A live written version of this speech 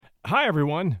Hi,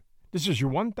 everyone. This is your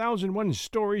 1001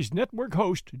 Stories Network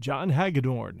host, John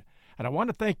Hagedorn, and I want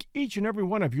to thank each and every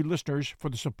one of you listeners for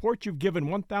the support you've given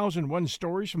 1001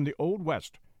 Stories from the Old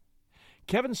West.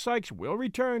 Kevin Sykes will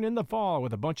return in the fall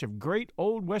with a bunch of great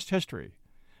Old West history.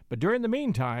 But during the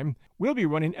meantime, we'll be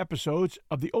running episodes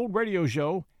of the old radio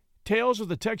show, Tales of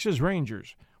the Texas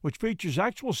Rangers, which features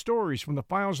actual stories from the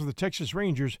files of the Texas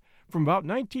Rangers from about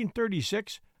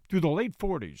 1936 through the late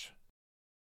 40s.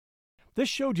 This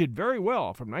show did very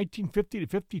well from 1950 to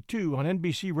 52 on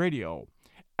NBC Radio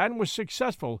and was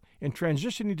successful in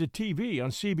transitioning to TV on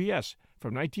CBS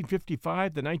from 1955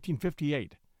 to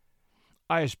 1958.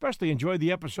 I especially enjoy the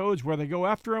episodes where they go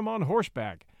after him on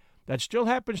horseback. That still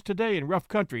happens today in rough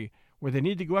country where they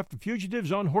need to go after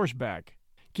fugitives on horseback,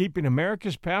 keeping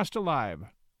America's past alive.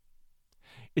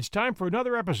 It's time for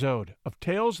another episode of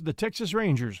Tales of the Texas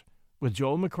Rangers with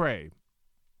Joel McCrea.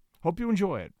 Hope you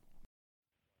enjoy it.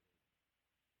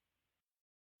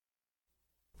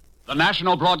 The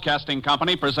National Broadcasting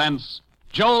Company presents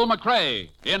Joel McCrea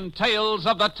in Tales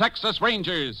of the Texas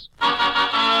Rangers.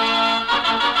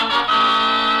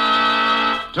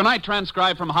 Tonight,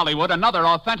 transcribed from Hollywood, another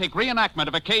authentic reenactment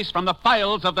of a case from the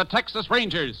files of the Texas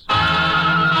Rangers.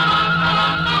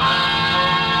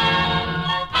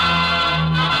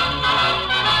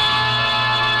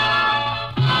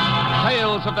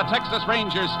 Tales of the Texas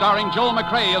Rangers, starring Joel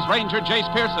McCrea as Ranger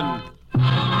Jace Pearson.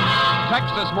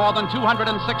 Texas, more than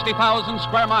 260,000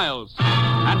 square miles,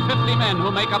 and 50 men who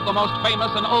make up the most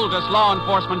famous and oldest law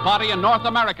enforcement body in North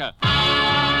America.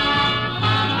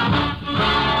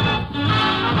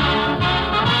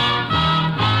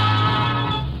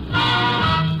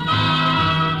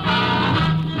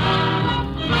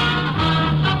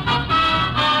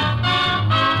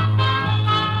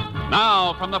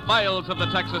 Now, from the files of the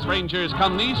Texas Rangers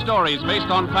come these stories based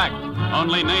on fact.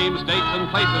 Only names, dates, and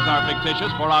places are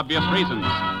fictitious for obvious reasons.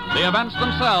 The events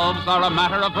themselves are a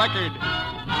matter of record.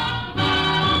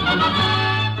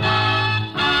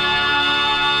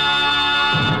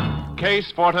 Case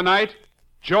for tonight,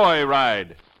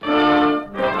 Joyride.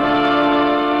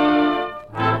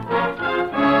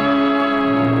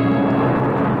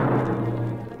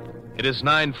 It is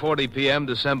 9:40 p.m.,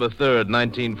 December 3rd,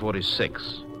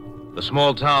 1946. The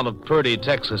small town of Purdy,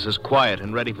 Texas is quiet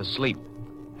and ready for sleep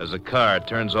as the car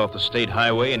turns off the state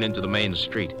highway and into the main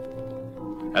street.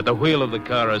 At the wheel of the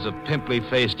car is a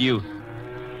pimply-faced youth.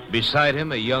 Beside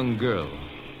him, a young girl.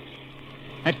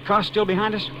 That car still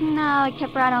behind us? No, it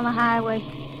kept right on the highway.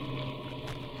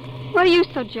 What are you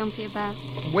so jumpy about?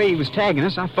 The way he was tagging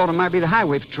us, I thought it might be the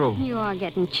highway patrol. You are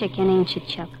getting chicken, ain't you,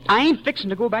 Chuck? I ain't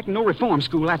fixing to go back to no reform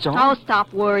school, that's all. Oh,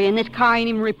 stop worrying. This car ain't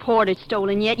even reported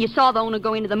stolen yet. You saw the owner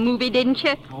go into the movie, didn't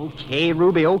you? Okay,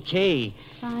 Ruby, okay.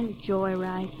 Fine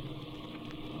joyride.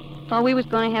 Thought we was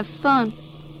going to have fun.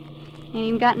 Ain't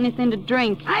even got anything to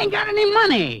drink. I ain't got any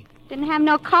money. Didn't have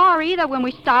no car either when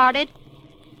we started.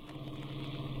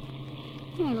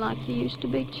 Ain't like you used to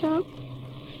be, Chuck.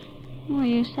 We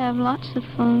used to have lots of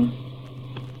fun.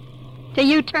 Till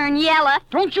you turn yellow.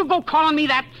 Don't you go calling me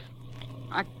that.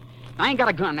 I ain't got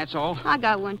a gun, that's all. I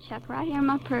got one, Chuck, right here in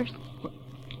my purse.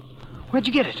 Where'd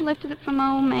you get it? Lifted it from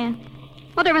my old man.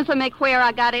 What difference will it make where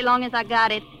I got it, long as I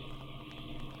got it?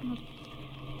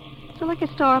 It's a liquor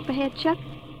store up ahead, Chuck.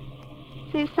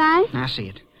 See the sign? I see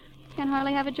it. Can't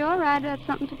hardly have a joyride without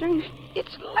something to drink.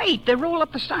 It's late. They roll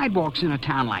up the sidewalks in a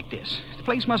town like this. The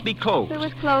place must be closed. If it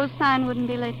was closed, sign wouldn't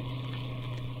be lit.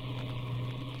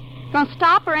 Gonna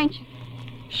stop or ain't you?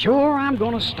 Sure, I'm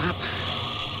gonna stop.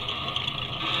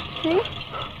 See?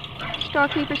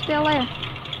 Storekeeper's still there.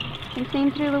 Can see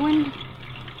him through the window.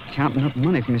 Counting up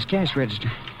money from his cash register.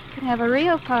 Could have a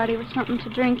real party with something to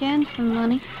drink and some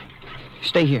money.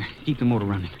 Stay here. Keep the motor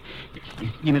running.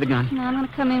 Give me the gun. No, I'm gonna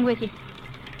come in with you.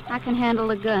 I can handle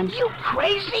the gun. You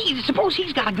crazy? Suppose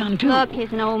he's got a gun, too. Look,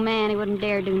 he's an old man. He wouldn't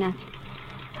dare do nothing.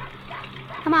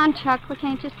 Come on, Chuck. We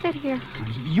can't just sit here.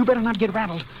 You better not get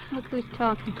rattled. Look who's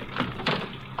talking.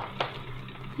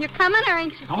 You're coming, or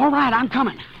ain't you? All right, I'm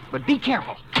coming. But be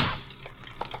careful.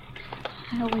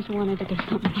 I always wanted to do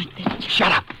something like this.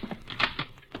 Shut up.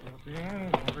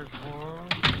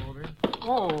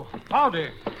 Oh,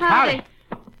 howdy. Howdy.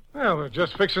 Well, we're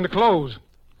just fixing to close.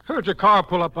 Heard your car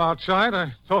pull up outside.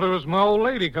 I thought it was my old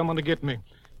lady coming to get me.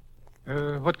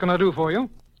 What can I do for you?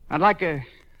 I'd like a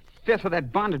fifth of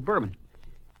that bonded bourbon.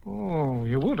 Oh,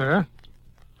 you would, eh?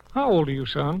 How old are you,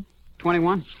 son?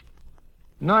 21.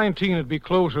 19 would be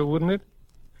closer, wouldn't it?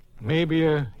 Maybe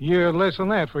a year less than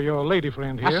that for your lady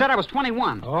friend here. I said I was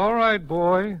 21. All right,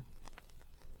 boy.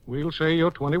 We'll say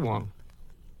you're 21.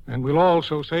 And we'll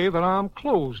also say that I'm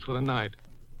closed for the night.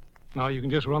 Now you can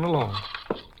just run along.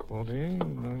 40,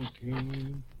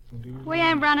 19, 20. We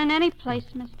ain't running any place,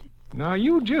 mister. Now,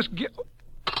 you just get...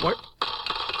 What?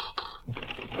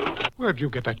 Where'd you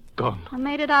get that gun? I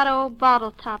made it out of old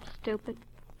bottle top, stupid.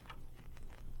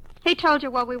 He told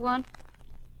you what we want.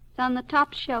 It's on the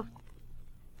top shelf.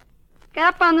 Get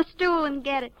up on the stool and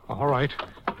get it. All right.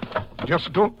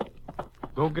 Just don't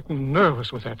go getting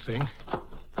nervous with that thing.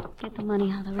 Get the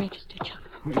money out of the register, Chuck.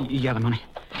 Yeah, the money.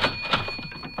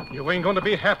 You ain't going to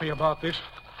be happy about this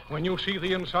when you see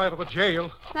the inside of a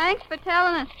jail. Thanks for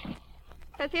telling us.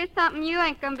 Because here's something you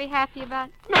ain't going to be happy about.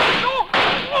 No!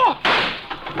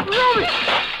 Ruby!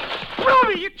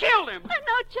 Ruby, you killed him! I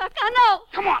know, Chuck, I know.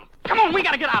 Come on, we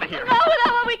gotta get out of here. No,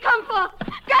 that's what we come for.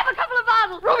 Grab a couple of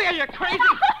bottles. Ruby, are you crazy?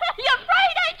 You're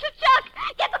afraid, ain't you, Chuck?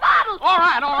 Get the bottles. All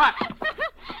right.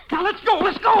 Now, let's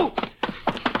go.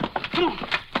 Come on.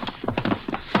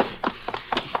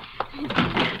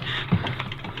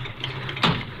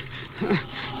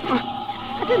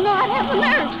 I didn't know I'd have the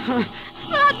nerve.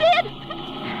 But I did.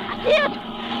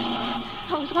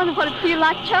 I was wondering what it'd feel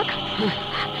like, Chuck.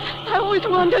 I always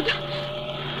wondered.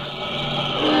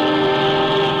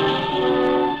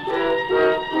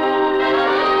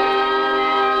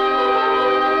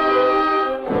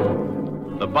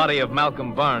 The body of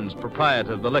Malcolm Barnes,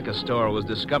 proprietor of the liquor store, was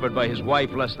discovered by his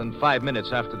wife less than 5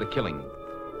 minutes after the killing.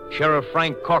 Sheriff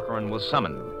Frank Corcoran was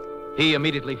summoned. He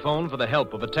immediately phoned for the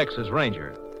help of a Texas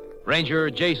Ranger. Ranger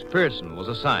Jace Pearson was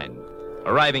assigned,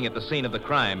 arriving at the scene of the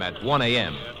crime at 1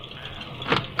 a.m.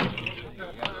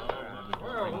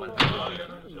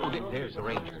 There's the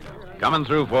Ranger. Coming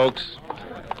through, folks.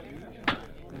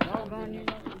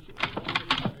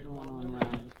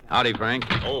 Howdy, Frank.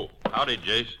 Oh, howdy,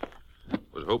 Jace.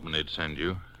 Was hoping they'd send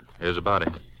you. Here's a body.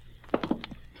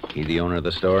 He the owner of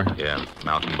the store? Yeah,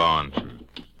 Malcolm Barnes.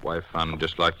 Wife found him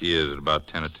just like he is at about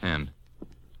 10 or 10.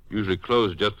 Usually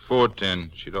closed just before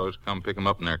 10. She'd always come pick him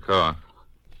up in their car.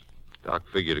 Doc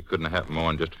figured it couldn't have happened more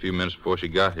than just a few minutes before she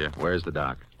got here. Where's the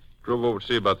doc? Drove over to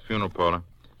see about the funeral parlor.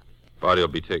 Body will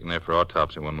be taken there for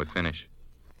autopsy when we finish.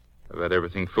 I've had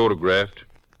everything photographed.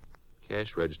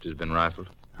 Cash register's been rifled.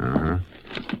 Uh-huh.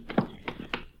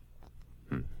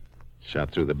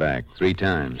 Shot through the back 3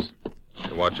 times.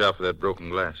 So watch out for that broken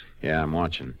glass. Yeah, I'm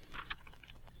watching.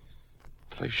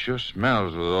 Place sure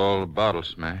smells with all the bottles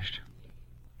smashed.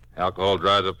 Alcohol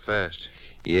dries up fast.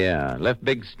 Yeah, left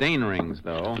big stain rings,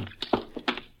 though.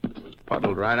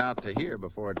 Puddled right out to here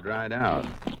before it dried out.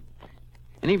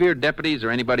 Any of your deputies or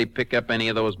anybody pick up any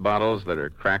of those bottles that are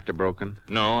cracked or broken?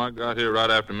 No, I got here right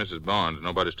after Mrs. Barnes.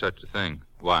 Nobody's touched a thing.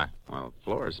 Why? Well,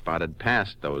 floor spotted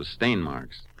past those stain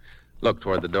marks. Look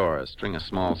toward the door, a string of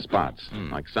small spots,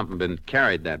 like something been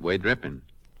carried that way, dripping.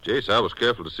 Jace, I was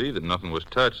careful to see that nothing was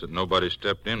touched, that nobody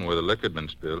stepped in where the liquor had been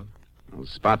spilled. Those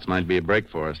spots might be a break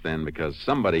for us then, because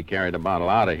somebody carried a bottle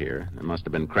out of here. It must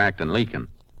have been cracked and leaking.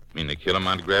 Mean the killer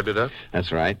might have grabbed it up?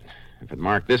 That's right. If it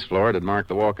marked this floor, it'd mark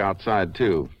the walk outside,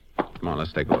 too. Come on,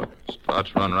 let's take a look.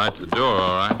 Spots run right to the door,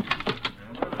 all right.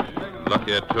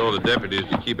 Lucky I told the deputies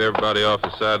to keep everybody off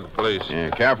the side of the place. Yeah,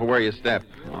 careful where you step.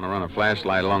 I want to run a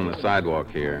flashlight along the sidewalk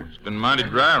here. It's been mighty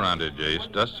dry around here,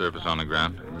 Jace. Dust surface on the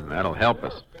ground. That'll help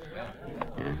us.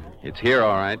 Yeah, it's here,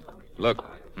 all right. Look,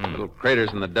 little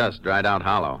craters in the dust, dried out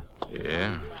hollow.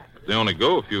 Yeah, but they only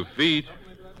go a few feet.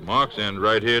 Marks end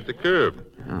right here at the curb.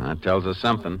 Well, that tells us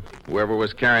something. Whoever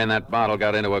was carrying that bottle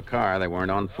got into a car. They weren't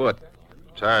on foot.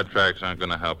 Tire tracks aren't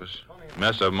going to help us.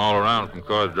 Mess of them all around from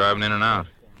cars driving in and out.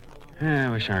 I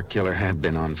wish our killer had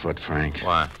been on foot, Frank.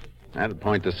 Why? That'd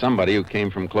point to somebody who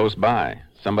came from close by.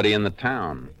 Somebody in the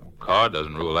town. Car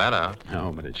doesn't rule that out.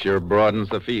 No, but it sure broadens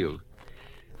the field.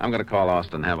 I'm going to call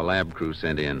Austin and have a lab crew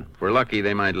sent in. If we're lucky,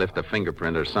 they might lift a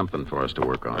fingerprint or something for us to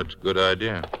work on. That's a good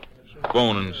idea.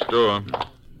 Phone in the store.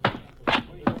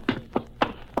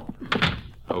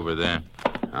 Over there.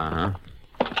 Uh-huh.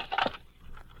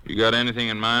 You got anything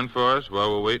in mind for us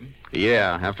while we're waiting?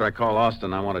 Yeah, after I call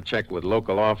Austin, I want to check with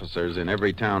local officers in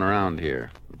every town around here.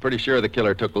 I'm pretty sure the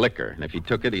killer took liquor, and if he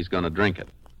took it, he's going to drink it.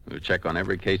 We'll check on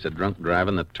every case of drunk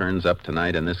driving that turns up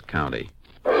tonight in this county.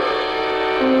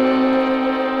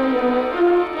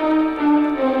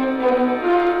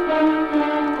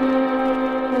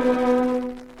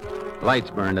 Lights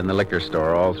burned in the liquor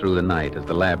store all through the night as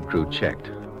the lab crew checked.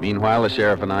 Meanwhile, the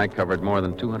sheriff and I covered more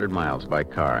than 200 miles by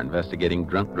car, investigating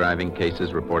drunk driving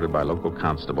cases reported by local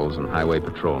constables and highway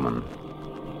patrolmen.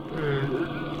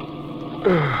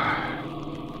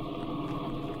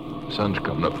 Sun's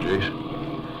coming up, Jace.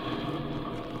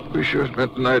 We sure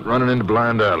spent the night running into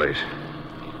blind alleys.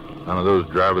 None of those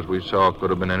drivers we saw could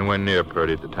have been anywhere near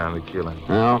Purdy at the time of the killing.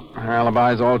 Well, our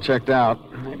alibi's all checked out.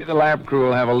 Maybe the lab crew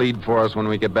will have a lead for us when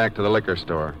we get back to the liquor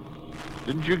store.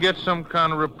 Didn't you get some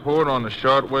kind of report on the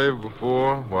shortwave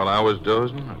before while I was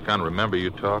dozing? I kind of remember you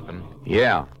talking.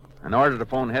 Yeah. An order to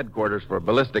phone headquarters for a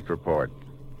ballistic report.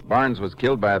 Barnes was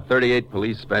killed by a 38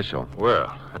 police special.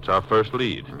 Well, that's our first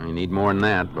lead. We need more than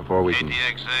that before we can...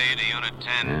 KTXA to Unit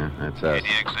 10. Yeah, that's us.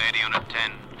 KTXA to Unit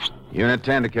 10. Unit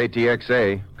 10 to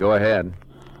KTXA. Go ahead.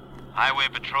 Highway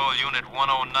Patrol Unit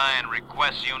 109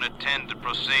 requests Unit 10 to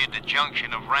proceed to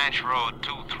junction of Ranch Road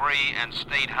 23 and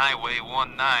State Highway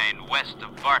 19 west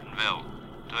of Bartonville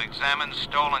to examine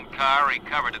stolen car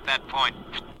recovered at that point.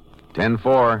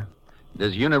 10-4.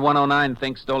 Does Unit 109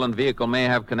 think stolen vehicle may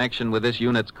have connection with this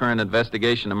unit's current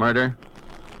investigation of murder?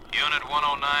 Unit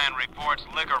 109 reports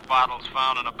liquor bottles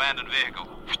found in abandoned vehicle.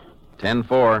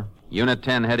 10-4. Unit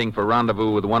 10 heading for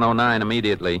rendezvous with 109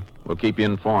 immediately. We'll keep you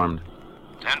informed.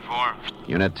 10-4.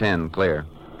 Unit 10, clear.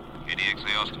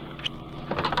 KTXA Austin.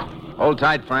 Hold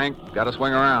tight, Frank. Got to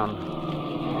swing around.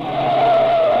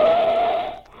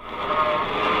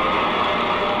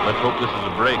 Let's hope this is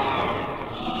a break.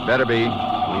 Better be.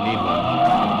 We need one.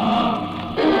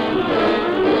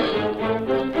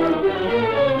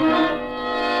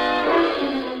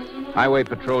 Highway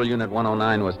Patrol Unit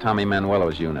 109 was Tommy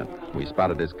Manuelo's unit. We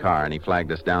spotted his car, and he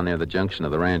flagged us down near the junction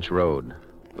of the ranch road.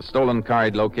 The stolen car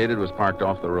he'd located was parked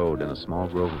off the road in a small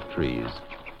grove of trees.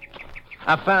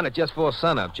 I found it just before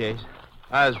sunup, Chase.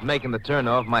 I was making the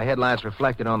turnoff. My headlights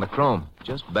reflected on the chrome.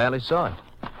 Just barely saw it.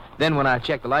 Then when I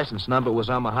checked the license number, it was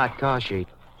on my hot car sheet.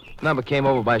 Number came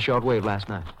over by shortwave last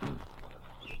night.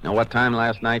 Now, what time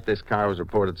last night this car was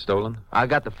reported stolen? I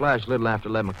got the flash a little after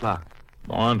 11 o'clock.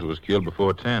 Barnes was killed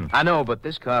before 10. I know, but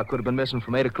this car could have been missing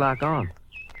from 8 o'clock on.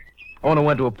 Owner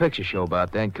went to a picture show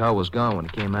about that, and car was gone when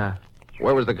it came out.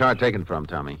 Where was the car taken from,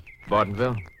 Tommy?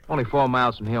 Bartonville. Only 4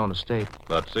 miles from here on the state.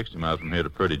 About 60 miles from here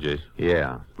to Purdy, Jace.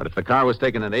 Yeah, but if the car was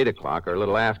taken at 8 o'clock or a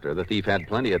little after, the thief had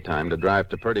plenty of time to drive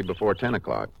to Purdy before 10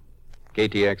 o'clock.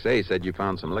 KTXA said you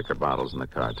found some liquor bottles in the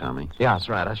car, Tommy. Yeah, that's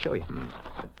right. I'll show you.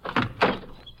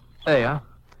 There you are.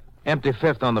 Empty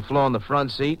fifth on the floor in the front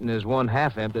seat, and there's one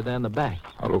half empty down the back.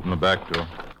 I'll open the back door.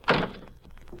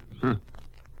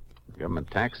 Government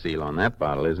tax seal on that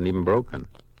bottle isn't even broken.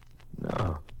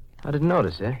 No. I didn't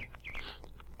notice, eh?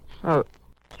 Oh,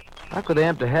 how could they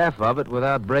empty half of it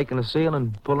without breaking the seal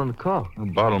and pulling the cork? The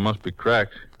bottle must be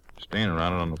cracked. Stain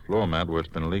around it on the floor mat where it's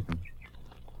been leaking.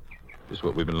 This is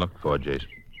what we've been looking for, Jace.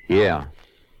 Yeah.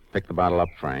 Pick the bottle up,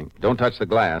 Frank. Don't touch the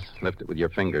glass. Lift it with your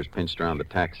fingers pinched around the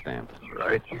tax stamp.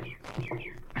 Right.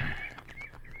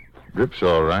 Drip's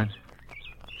all right.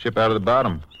 Chip out of the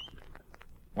bottom.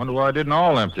 Wonder why it didn't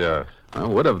all empty out. Well,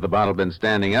 would have the bottle been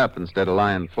standing up instead of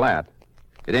lying flat.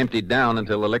 It emptied down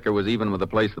until the liquor was even with the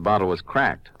place the bottle was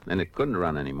cracked. Then it couldn't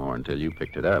run anymore until you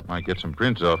picked it up. Might get some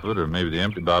prints off of it, or maybe the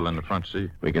empty bottle in the front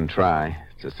seat. We can try.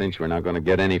 It's a cinch we're not going to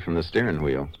get any from the steering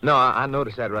wheel. No, I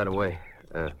noticed that right away.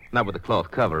 Not with the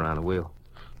cloth cover around the wheel.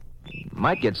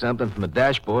 Might get something from the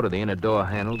dashboard or the inner door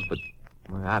handles, but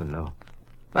well, I don't know.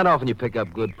 Not often you pick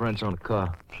up good prints on a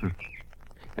car.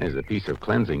 There's a piece of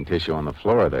cleansing tissue on the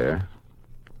floor there.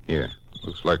 Here.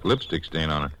 Looks like lipstick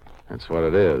stain on it. That's what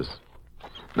it is.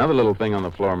 Another little thing on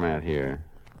the floor mat here.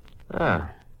 Ah,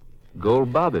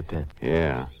 gold bobby pin.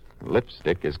 Yeah.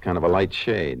 Lipstick is kind of a light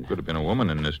shade. Could have been a woman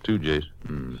in this, too, Jace.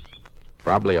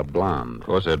 Probably a blonde. Of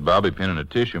course, that bobby pin in the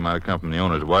tissue might have come from the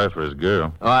owner's wife or his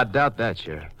girl. Oh, I doubt that,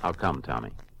 Sheriff. How come,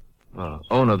 Tommy? Well,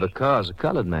 owner of the car is a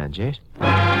colored man, Jace.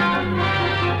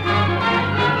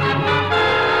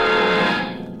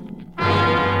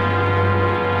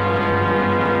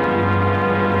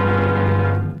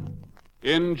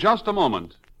 In just a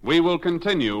moment, we will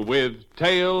continue with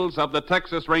Tales of the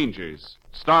Texas Rangers,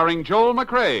 starring Joel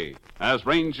McCrea as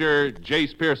Ranger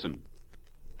Jace Pearson.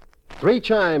 3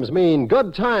 chimes mean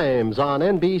good times on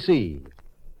NBC.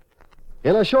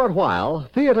 In a short while,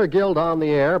 Theater Guild on the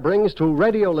Air brings to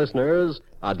radio listeners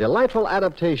a delightful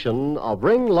adaptation of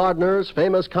Ring Lardner's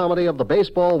famous comedy of the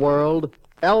baseball world,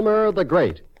 Elmer the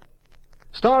Great.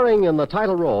 Starring in the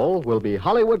title role will be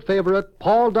Hollywood favorite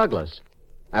Paul Douglas,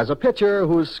 as a pitcher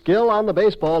whose skill on the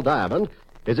baseball diamond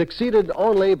is exceeded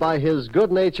only by his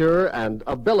good nature and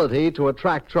ability to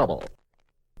attract trouble.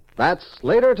 That's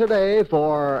later today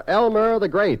for Elmer the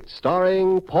Great,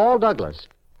 starring Paul Douglas,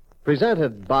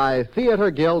 presented by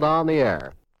Theater Guild on the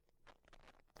Air.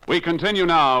 We continue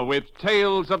now with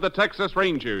Tales of the Texas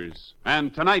Rangers,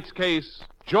 and tonight's case,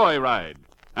 Joyride,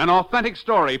 an authentic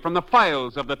story from the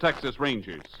files of the Texas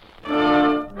Rangers.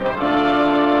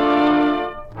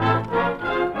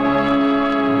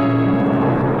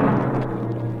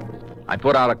 I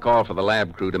put out a call for the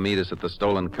lab crew to meet us at the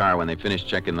stolen car when they finished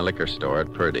checking the liquor store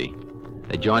at Purdy.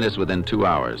 They joined us within 2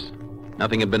 hours.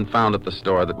 Nothing had been found at the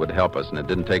store that would help us, and it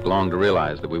didn't take long to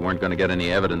realize that we weren't going to get any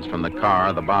evidence from the car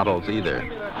or the bottles either.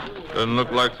 Doesn't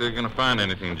look like they're going to find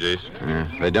anything, Jason.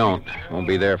 If they don't, it won't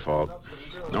be their fault.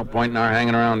 No point in our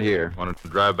hanging around here. Want to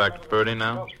drive back to Purdy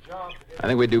now? I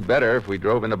think we'd do better if we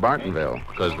drove into Bartonville.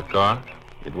 Because the car?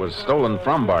 It was stolen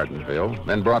from Bartonville,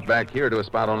 then brought back here to a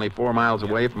spot only 4 miles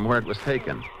away from where it was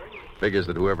taken. Figures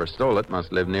that whoever stole it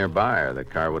must live nearby, or the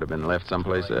car would have been left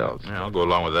someplace else. Yeah, I'll go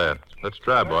along with that. Let's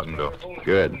try Bartonville.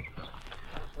 Good.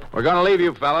 We're going to leave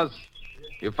you, fellas.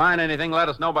 If you find anything, let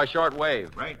us know by short wave.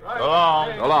 Right. So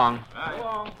long. So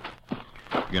long.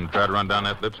 You going to try to run down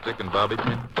that lipstick and bobby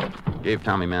pin? Gave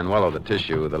Tommy Manuelo the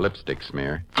tissue of the lipstick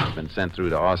smear. It's been sent through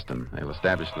to Austin. They'll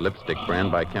establish the lipstick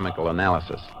brand by chemical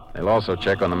analysis. They'll also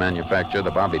check on the manufacturer of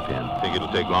the bobby pin. Think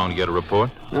it'll take long to get a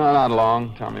report? No, not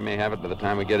long. Tommy may have it by the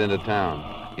time we get into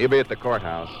town. He'll be at the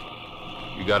courthouse.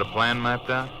 You got a plan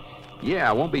mapped out?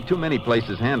 Yeah, won't be too many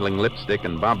places handling lipstick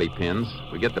and bobby pins.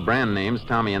 We get the brand names,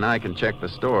 Tommy and I can check the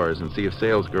stores and see if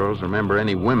salesgirls remember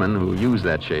any women who use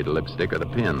that shade of lipstick or the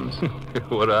pins.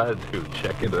 What'd I do?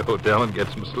 Check into the hotel and get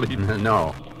some sleep?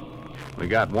 No. We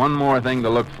got one more thing to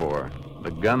look for.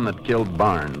 The gun that killed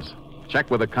Barnes.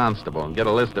 Check with a constable and get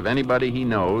a list of anybody he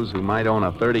knows who might own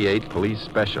a .38 police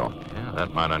special. Yeah,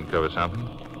 that might uncover something.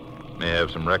 May have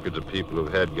some records of people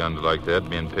who've had guns like that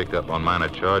being picked up on minor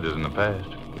charges in the past.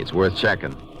 It's worth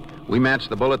checking. We match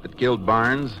the bullet that killed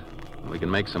Barnes, we can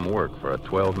make some work for a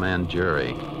 12-man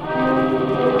jury.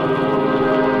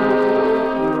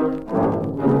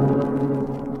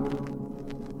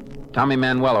 Tommy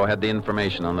Manuelo had the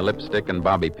information on the lipstick and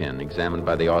bobby pin examined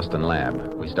by the Austin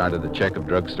lab. We started a check of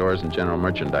drugstores and general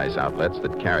merchandise outlets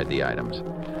that carried the items.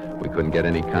 We couldn't get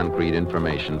any concrete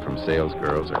information from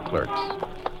salesgirls or clerks.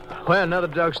 Well, another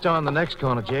drugstore on the next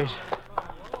corner, Jace.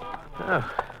 Oh.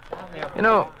 You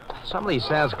know, some of these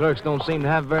sales clerks don't seem to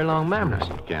have very long memories.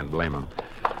 Can't blame them.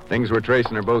 Things we're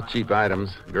tracing are both cheap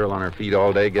items. Girl on her feet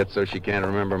all day gets so she can't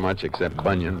remember much except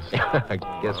bunions. I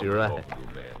guess you're right.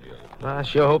 Well, I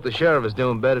sure hope the sheriff is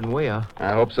doing better than we are.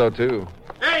 I hope so, too.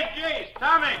 Hey, Jace,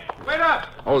 Tommy, wait up.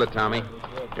 Hold it, Tommy.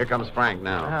 Here comes Frank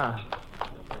now.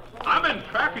 I've been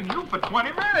tracking you for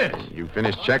 20 minutes. You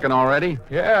finished checking already?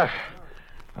 Yeah.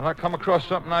 And I come across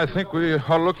something I think we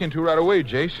ought to look into right away,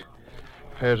 Jace.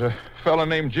 There's a fella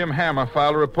named Jim Hammer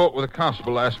filed a report with a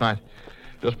constable last night,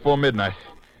 just before midnight.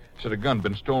 Said a gun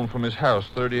been stolen from his house,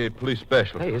 38 police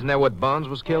special. Hey, isn't that what Bonds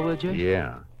was killed with, Jay?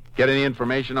 Yeah. Get any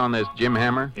information on this Jim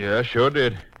Hammer? Yeah, sure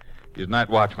did. He's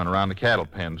night watchman around the cattle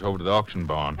pens over to the auction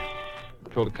barn.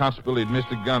 Told the constable he'd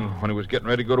missed a gun when he was getting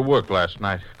ready to go to work last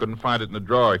night. Couldn't find it in the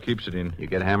drawer he keeps it in. You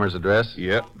get Hammer's address?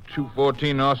 Yep,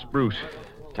 214 North Spruce.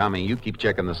 Tommy, you keep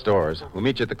checking the stores. We'll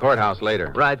meet you at the courthouse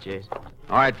later. Right, Jace.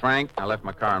 All right, Frank. I left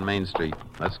my car on Main Street.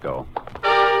 Let's go.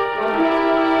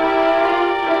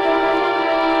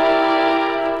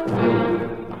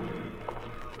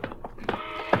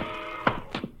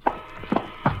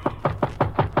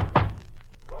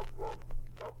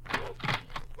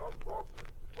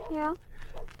 Yeah?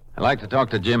 I'd like to talk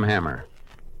to Jim Hammer.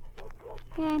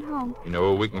 He ain't home. You know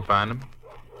where we can find him?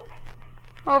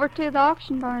 Over to the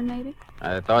auction barn, maybe.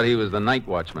 I thought he was the night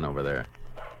watchman over there.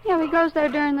 Yeah, he goes there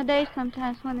during the day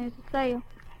sometimes when there's a sale.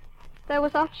 There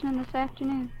was auctioning this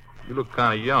afternoon. You look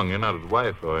kind of young. You're not his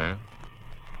wife, are you?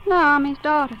 No, I'm his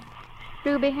daughter,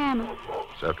 Ruby Hammer.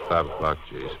 It's after 5 o'clock,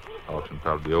 Jace. Auction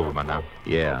probably be over by now.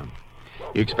 Yeah.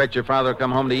 You expect your father to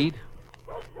come home to eat?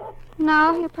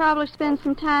 No, he'll probably spend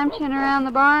some time chinning around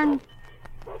the barn.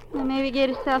 And maybe get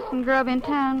himself some grub in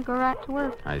town and go right to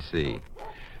work. I see.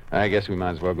 I guess we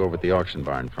might as well go over to the auction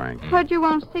barn, Frank. What'd you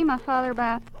want to see my father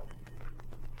about?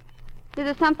 Is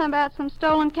it something about some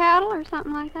stolen cattle or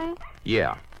something like that?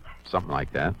 Yeah, something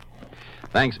like that.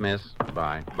 Thanks, miss.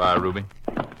 Bye. Bye, Ruby.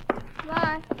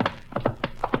 Bye.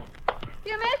 If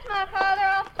you miss my father,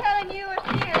 I'll tell him you were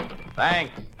here.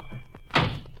 Thanks.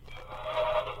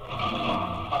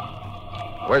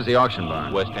 Where's the auction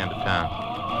barn? West end of town.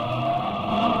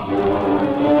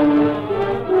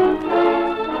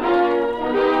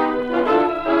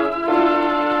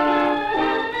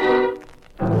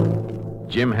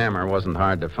 Jim Hammer wasn't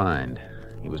hard to find.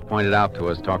 He was pointed out to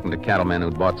us talking to cattlemen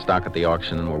who'd bought stock at the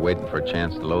auction and were waiting for a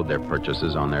chance to load their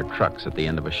purchases on their trucks at the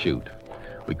end of a chute.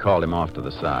 We called him off to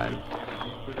the side.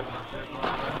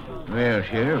 Well,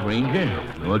 Sheriff, Ranger,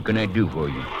 what can I do for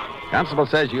you? Constable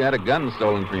says you had a gun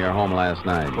stolen from your home last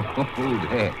night. Oh,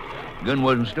 that gun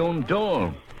wasn't stolen at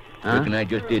all. Huh? Reckon I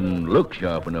just didn't look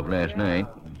sharp enough last night.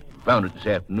 Found it this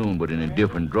afternoon, but in a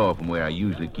different drawer from where I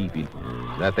usually keep it.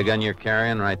 Is that the gun you're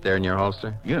carrying right there in your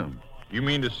holster? Yeah. You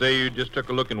mean to say you just took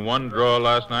a look in one drawer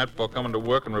last night before coming to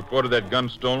work and reported that gun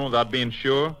stolen without being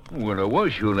sure? Well, I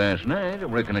was sure last night. I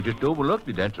reckon I just overlooked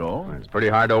it, that's all. It's pretty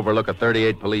hard to overlook a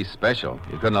 38 police special.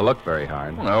 You couldn't have looked very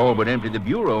hard. Well, I all but emptied the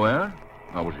bureau out.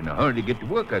 I was in a hurry to get to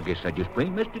work. I guess I just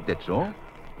plain missed it, that's all.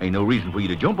 Ain't no reason for you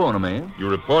to jump on a man. You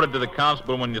reported to the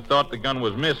constable when you thought the gun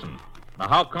was missing. Now,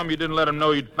 how come you didn't let him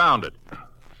know you'd found it?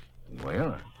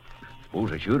 Well, I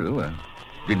suppose I should have. I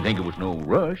didn't think it was no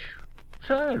rush.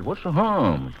 Besides, what's the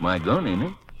harm? It's my gun, ain't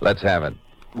it? Let's have it.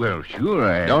 Well,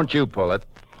 sure, Don't you pull it.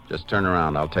 Just turn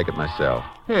around. I'll take it myself.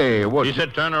 Hey, what... He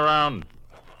said turn around.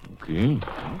 Okay.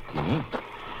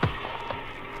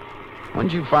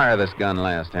 When'd you fire this gun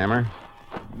last, Hammer?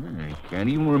 I can't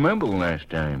even remember the last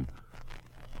time.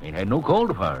 Ain't had no call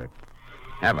to fire it.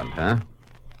 Haven't, huh?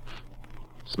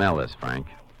 Smell this, Frank.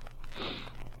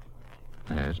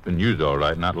 Yeah, it's been used all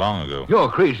right not long ago. You're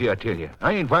crazy, I tell you.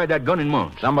 I ain't fired that gun in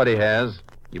months. Somebody has.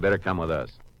 You better come with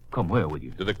us. Come where with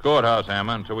you? To the courthouse,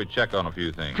 Hammer, until we check on a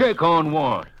few things. Check on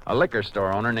what? A liquor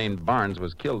store owner named Barnes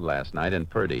was killed last night in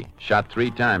Purdy. Shot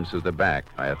 3 times through the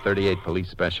back by a 38 police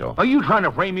special. Are you trying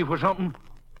to frame me for something?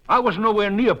 I was nowhere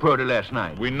near Purdy last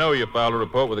night. We know you filed a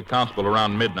report with the constable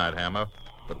around midnight, Hammer.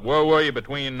 But where were you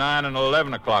between 9 and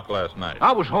 11 o'clock last night?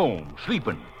 I was home,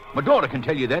 sleeping. My daughter can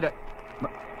tell you that.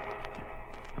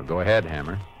 Well, go ahead,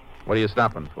 Hammer. What are you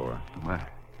stopping for? My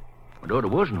daughter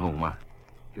wasn't home. I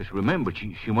just remembered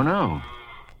she went out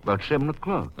about 7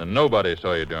 o'clock. And nobody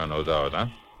saw you during those hours, huh?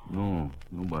 No,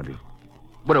 nobody.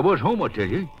 But I was home, I tell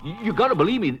you. You gotta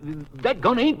believe me. That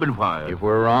gun ain't been fired. If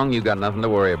we're wrong, you got nothing to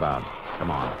worry about.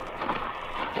 Come on.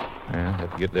 Yeah,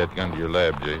 have to get that gun to your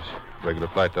lab, Jace. Regular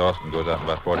flight to Austin goes out in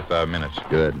about 45 minutes.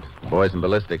 Good. The boys in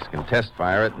ballistics can test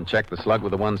fire it and check the slug with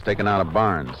the ones taken out of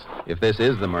Barnes. If this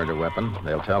is the murder weapon,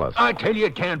 they'll tell us. I tell you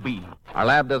it can't be. Our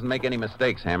lab doesn't make any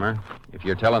mistakes, Hammer. If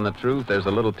you're telling the truth, there's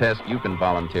a little test you can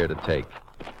volunteer to take.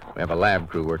 We have a lab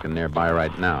crew working nearby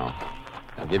right now.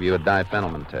 They'll give you a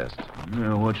diphenylman test.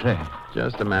 What's that?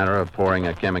 Just a matter of pouring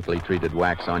a chemically treated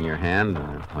wax on your hand.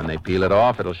 When they peel it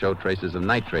off, it'll show traces of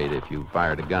nitrate if you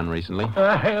fired a gun recently.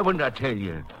 I haven't, I tell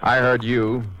you. I heard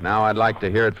you. Now I'd like to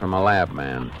hear it from a lab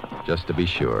man, just to be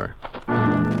sure.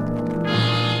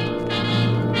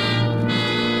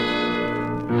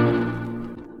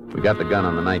 We got the gun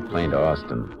on the night plane to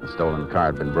Austin. The stolen car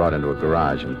had been brought into a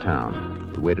garage in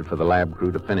town. We waited for the lab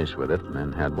crew to finish with it and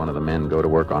then had one of the men go to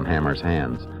work on Hammer's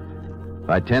hands.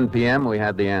 By 10 p.m., we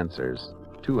had the answers.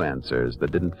 2 answers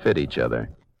that didn't fit each other.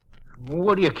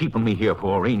 What are you keeping me here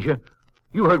for, Ranger?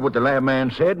 You heard what the lab man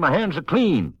said. My hands are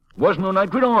clean. Wasn't no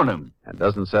nitrate on them. That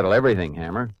doesn't settle everything,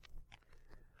 Hammer.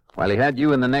 While he had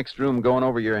you in the next room going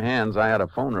over your hands, I had a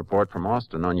phone report from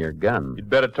Austin on your gun. You'd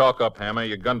better talk up, Hammer.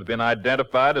 Your gun's been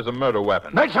identified as a murder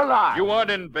weapon. That's a lie. You weren't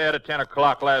in bed at 10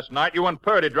 o'clock last night. You were in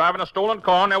Purdy driving a stolen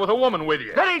car, and there was a woman with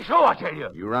you. That ain't so, I tell you.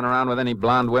 You run around with any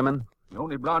blonde women? The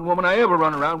only blonde woman I ever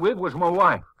run around with was my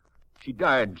wife. She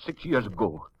died 6 years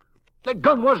ago. That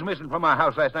gun was missing from my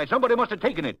house last night. Somebody must have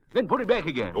taken it, then put it back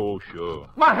again. Oh, sure.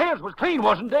 My hands was clean,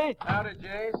 wasn't they? Howdy,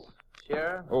 Jace.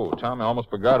 Sheriff? Oh, Tommy, I almost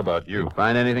forgot about you.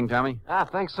 Find anything, Tommy? I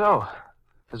think so.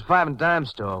 There's a 5 and dime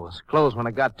store. It was closed when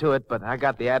I got to it, but I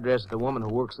got the address of the woman who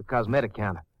works the cosmetic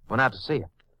counter. Went out to see her.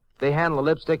 They handle the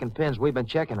lipstick and pins we've been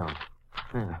checking on.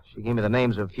 Yeah, she gave me the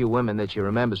names of a few women that she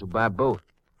remembers who buy both.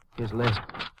 Here's a list.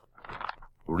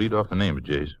 We'll read off the names,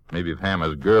 Jace. Maybe if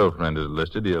Hammer's girlfriend is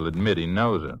listed, he'll admit he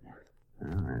knows her.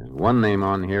 Well, there's one name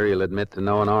on here he'll admit to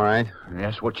knowing, all right.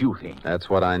 That's what you think. That's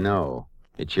what I know.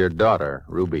 It's your daughter,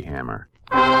 Ruby Hammer.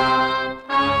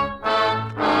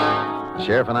 The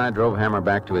sheriff and I drove Hammer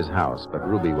back to his house, but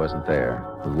Ruby wasn't there.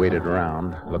 We waited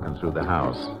around, looking through the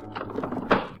house.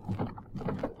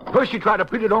 First you tried to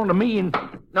pin it on to me, and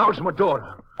now it's my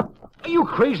daughter. Are you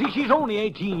crazy? She's only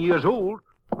 18 years old.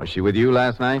 Was she with you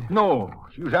last night? No,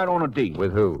 she was out on a date.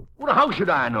 With who? Well, how should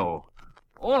I know?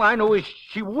 All I know is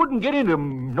she wouldn't get into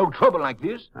no trouble like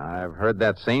this. I've heard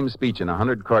that same speech in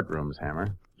 100 courtrooms,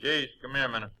 Hammer. Jace, come here a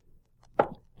minute.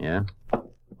 Yeah?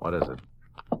 What is it?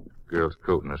 Girl's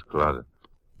coat in this closet.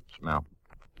 Smell.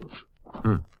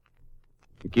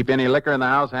 You keep any liquor in the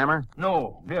house, Hammer?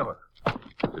 No, never.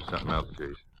 There's something else,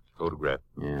 Jace. Photograph.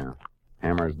 Yeah.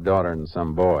 Hammer's daughter and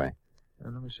some boy.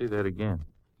 Let me see that again.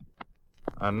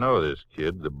 I know this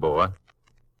kid, the boy.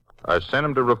 I sent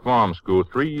him to reform school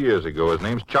 3 years ago. His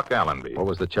name's Chuck Allenby. What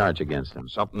was the charge against him?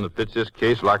 Something that fits this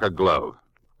case like a glove.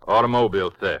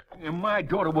 Automobile theft. My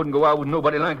daughter wouldn't go out with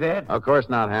nobody like that. Of course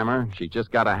not, Hammer. She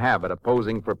just got a habit of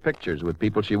posing for pictures with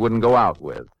people she wouldn't go out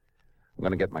with. I'm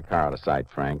going to get my car out of sight,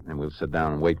 Frank, and we'll sit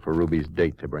down and wait for Ruby's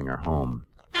date to bring her home.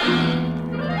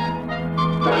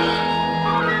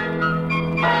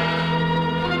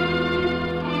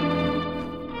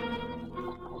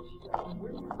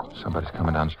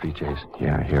 down the street, Jace.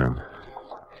 Yeah, I hear him.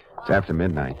 It's after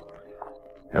midnight.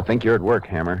 They'll think you're at work,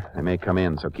 Hammer. They may come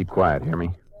in, so keep quiet, hear me?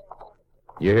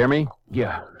 You hear me?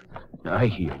 Yeah, I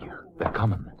hear you. They're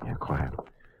coming. Yeah, quiet.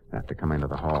 They have to come into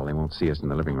the hall. They won't see us in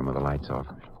the living room with the lights off.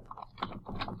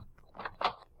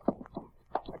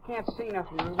 I can't see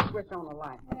nothing, Ruby. Switch on the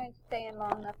light. I ain't staying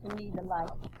long enough to need the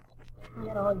light.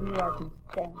 Forget all you are to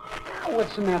spend.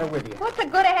 What's the matter with you? What's the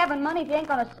good of having money if you ain't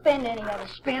gonna spend any of it?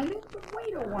 Spend it? But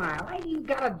wait a while. I ain't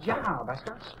got a job. I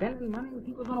start spending money and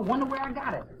people are gonna wonder where I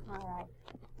got it. All right.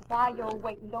 While you're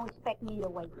waiting, don't expect me to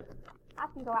wait. I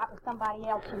can go out with somebody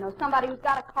else, you know, somebody who's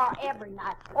got a car every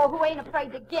night, or who ain't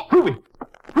afraid to get...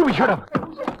 Ruby, shut up.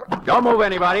 Don't move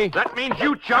anybody. That means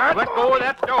you, Chuck. Let go of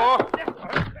that door.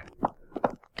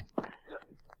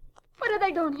 What are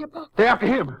they doing here, Pop? They're after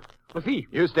him. The thief.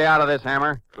 You stay out of this,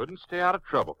 Hammer. Couldn't stay out of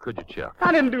trouble, could you, Chuck?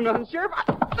 I didn't do nothing, Sheriff.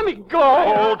 Let me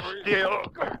go. Hold still.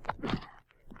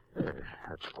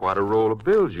 That's quite a roll of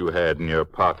bills you had in your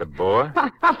pocket, boy.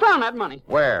 I found that money.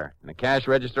 Where? In a cash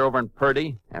register over in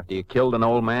Purdy, after you killed an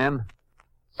old man?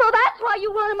 So that's why you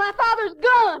wanted my father's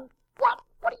gun. What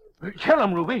are you... Tell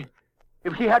him, Ruby.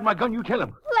 If he had my gun, you tell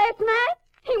him. Last night,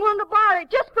 he wanted to borrow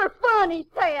it just for fun, he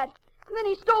said. And then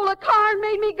he stole a car and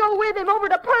made me go with him over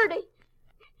to Purdy.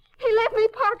 He left me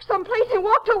parked someplace and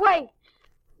walked away.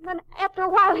 And then after a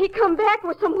while, he come back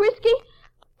with some whiskey.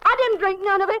 I didn't drink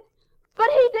none of it, but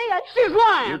he did. She's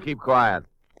lying. You keep quiet.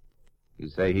 You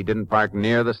say he didn't park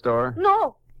near the store?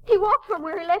 No, he walked from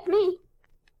where he left me.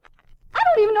 I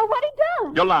don't even know what he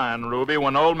done. You're lying, Ruby.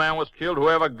 When the old man was killed,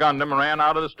 whoever gunned him ran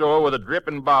out of the store with a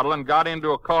dripping bottle and got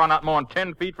into a car not more than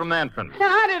 10 feet from the entrance. And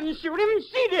I didn't shoot him.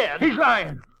 She did. He's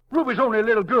lying. Ruby's only a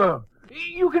little girl.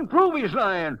 You can prove he's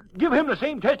lying. Give him the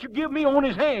same test you give me on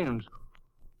his hands.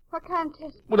 What kind of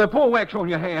test? Well, they pour wax on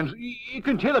your hands. You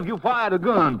can tell if you fired a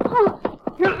gun.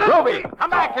 Ruby, come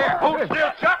back here. Hold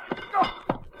still, Chuck.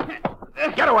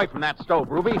 Get away from that stove,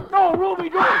 Ruby. No, Ruby,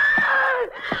 don't.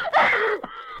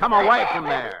 Come away from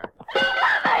there.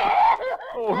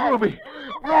 Oh, Ruby.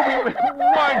 Ruby,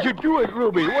 why'd you do it,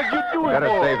 Ruby? What'd you do it Better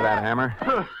for? save that, Hammer.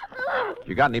 If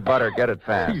you got any butter, get it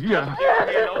fast. Yeah.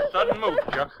 No sudden move,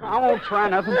 Chuck. I won't try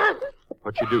nothing.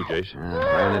 What you do, Jason?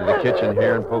 Ran into the kitchen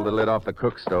here and pulled the lid off the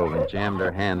cook stove and jammed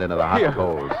her hand into the hot Here.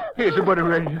 coals. Here's the butter,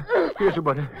 Ray. Here's the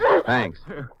butter. Thanks.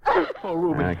 Oh,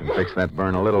 Ruby. I can fix that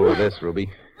burn a little with this, Ruby.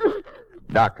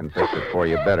 Doc can fix it for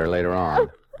you better later on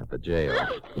at the jail.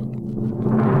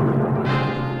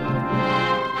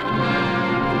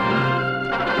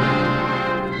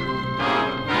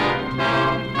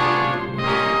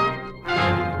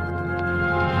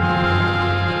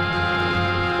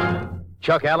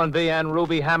 Chuck Allenby and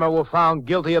Ruby Hammer were found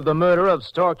guilty of the murder of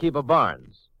storekeeper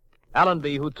Barnes.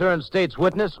 Allenby, who turned state's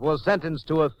witness, was sentenced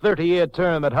to a 30-year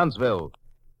term at Huntsville.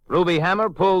 Ruby Hammer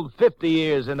pulled 50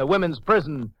 years in the women's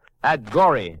prison at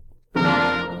Goree.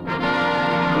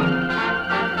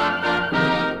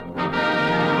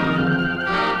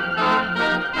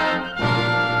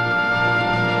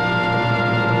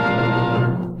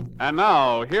 And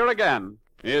now, here again,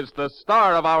 is the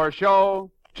star of our show,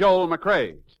 Joel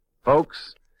McCrea.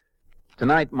 Folks,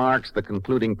 tonight marks the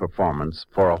concluding performance,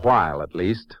 for a while at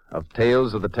least, of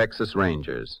Tales of the Texas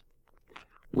Rangers.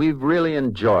 We've really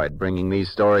enjoyed bringing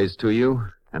these stories to you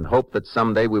and hope that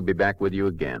someday we'll be back with you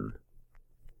again.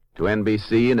 To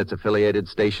NBC and its affiliated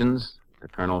stations, to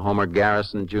Colonel Homer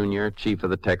Garrison, Jr., Chief of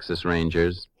the Texas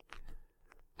Rangers,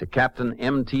 to Captain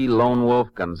M.T. Lone Wolf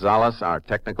Gonzalez, our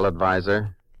technical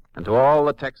advisor, and to all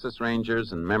the Texas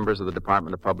Rangers and members of the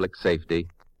Department of Public Safety,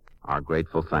 our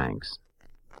grateful thanks.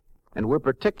 And we're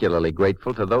particularly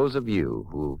grateful to those of you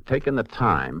who've taken the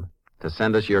time to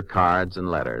send us your cards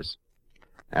and letters.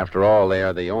 After all, they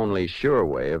are the only sure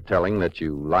way of telling that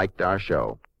you liked our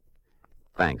show.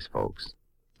 Thanks, folks.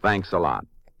 Thanks a lot.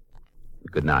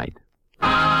 Good night.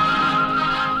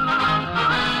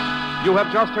 You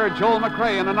have just heard Joel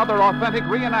McCrea in another authentic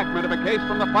reenactment of a case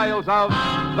from the files of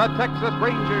the Texas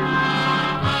Rangers.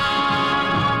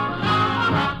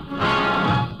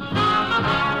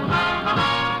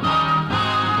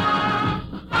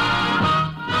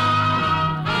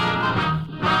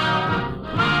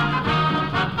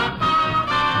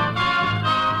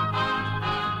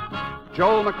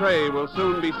 Joel McCrea will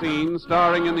soon be seen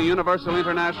starring in the Universal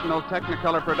International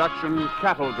Technicolor production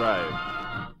Cattle Drive.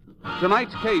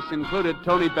 Tonight's case included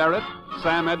Tony Barrett,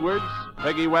 Sam Edwards,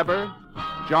 Peggy Weber,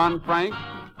 John Frank,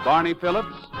 Barney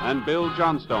Phillips, and Bill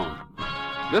Johnstone.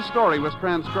 This story was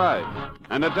transcribed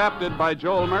and adapted by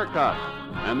Joel Murcott,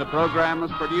 and the program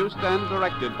was produced and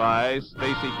directed by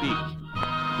Stacy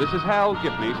Keach. This is Hal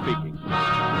Gibney speaking.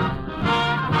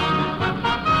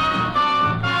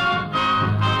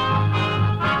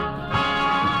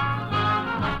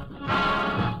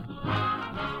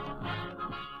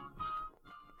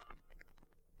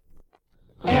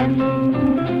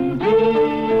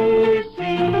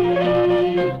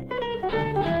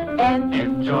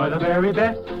 Enjoy the very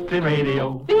best in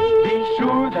radio. Be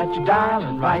sure that you're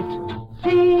dialing right.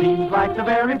 Seems like the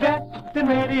very best in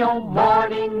radio.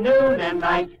 Morning, noon, and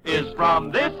night is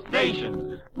from this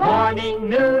station. Morning,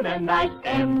 noon, and night,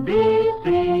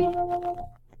 NBC.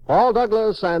 Paul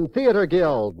Douglas and Theater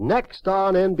Guild, next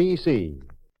on NBC.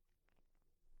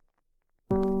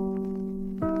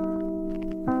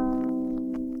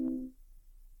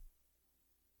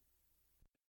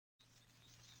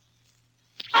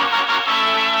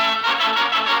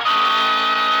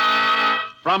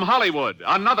 From Hollywood,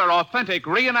 another authentic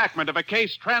reenactment of a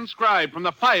case transcribed from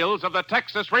the files of the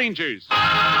Texas Rangers. Tales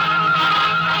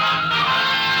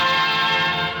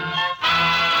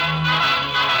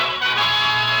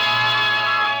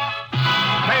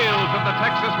of the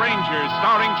Texas Rangers,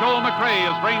 starring Joel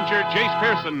McRae as Ranger Jace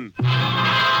Pearson.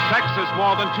 Texas,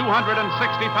 more than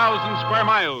 260,000 square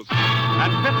miles,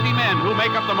 and 50 men who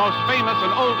make up the most famous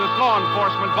and oldest law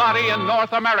enforcement body in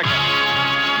North America.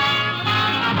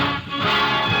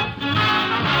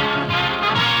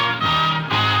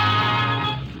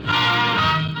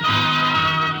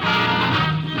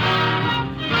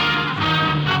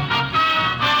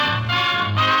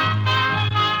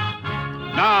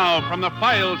 Now, from the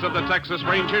files of the Texas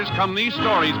Rangers come these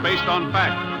stories based on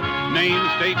fact. Names,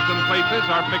 dates, and places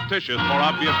are fictitious for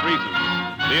obvious reasons.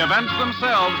 The events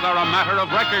themselves are a matter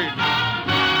of record.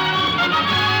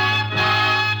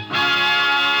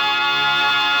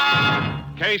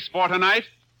 Case for tonight,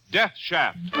 Death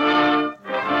Shaft.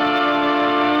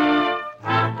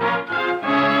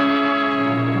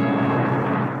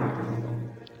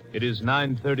 It is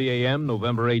 9:30 a.m.,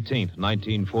 November 18th,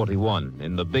 1941,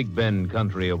 in the Big Bend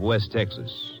country of West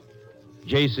Texas.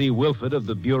 J.C. Wilford of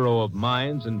the Bureau of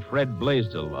Mines and Fred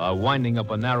Blaisdell are winding up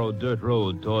a narrow dirt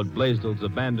road toward Blaisdell's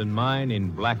abandoned mine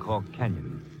in Black Hawk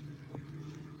Canyon.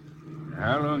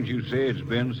 How long did you say it's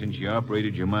been since you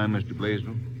operated your mine, Mr.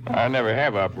 Blaisdell? I never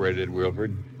have operated it,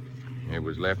 Wilford. It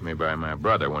was left me by my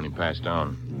brother when he passed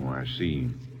on. Oh, I see.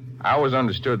 I always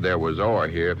understood there was ore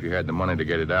here if you had the money to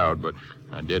get it out, but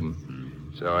I didn't.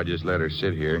 So I just let her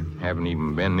sit here. Haven't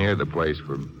even been near the place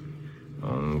for,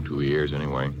 2 years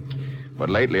anyway. But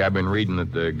lately I've been reading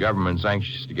that the government's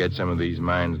anxious to get some of these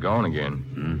mines going again.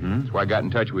 Mm-hmm. So I got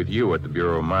in touch with you at the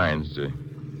Bureau of Mines to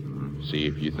see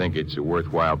if you think it's a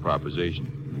worthwhile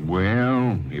proposition.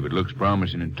 Well, if it looks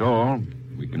promising at all,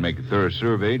 we can make a thorough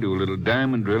survey, do a little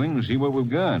diamond drilling, and see what we've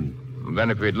got.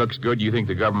 Then if it looks good, you think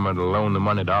the government will loan the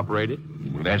money to operate it?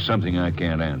 Well, that's something I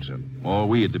can't answer. All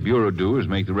we at the Bureau do is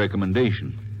make the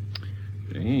recommendation.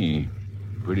 Hey,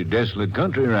 pretty desolate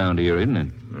country around here, isn't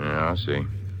it? Yeah, I see.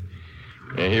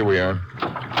 Yeah, here we are.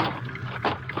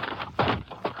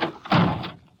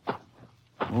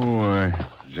 Oh,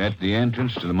 is that the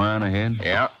entrance to the mine ahead?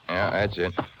 Yeah, that's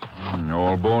it.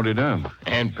 All boarded up.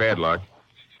 And padlocked.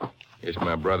 Guess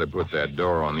my brother put that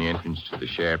door on the entrance to the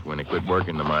shaft when he quit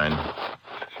working the mine.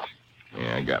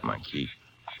 Yeah, I got my key.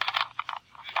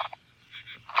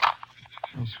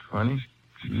 That's funny.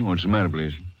 What's the matter,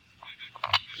 Blaze?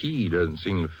 Key doesn't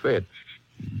seem to fit.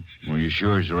 Well, you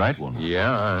sure it's the right one?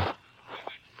 Yeah.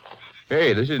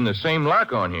 Hey, this isn't the same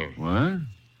lock on here. What?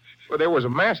 Well, there was a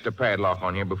master padlock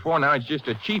on here before. Now it's just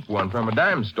a cheap one from a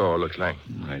dime store, looks like.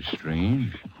 That's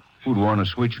strange. Who'd want to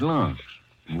switch locks?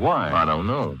 Why? I don't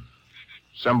know.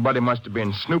 Somebody must have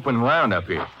been snooping around up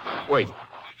here. Wait.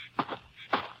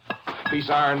 Piece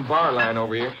of iron bar line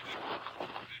over here.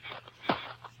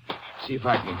 See if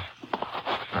I can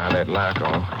pry that lock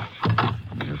off.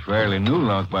 It's a fairly new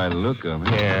lock by the look of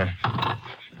it. Yeah.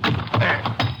 There.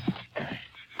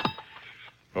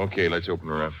 Okay, let's open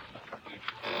her up.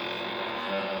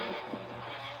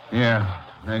 Yeah,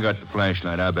 I got the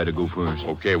flashlight. I better go first.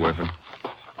 Okay, Wilford.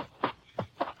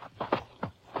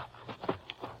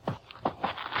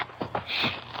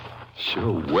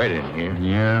 Sure wet in here.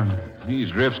 Yeah,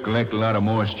 these drifts collect a lot of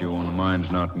moisture when the mine's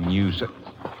not in use.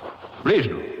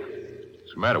 Blaisdell.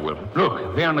 What's the matter, Wilford?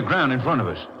 Look, there on the ground in front of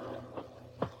us.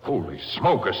 Holy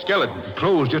smoke, a skeleton. The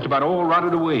clothes just about all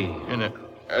rotted away. And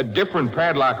a different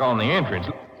padlock on the entrance.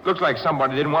 Looks like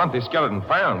somebody didn't want the skeleton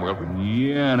found, Wilford.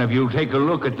 Yeah, and if you'll take a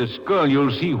look at the skull,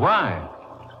 you'll see why.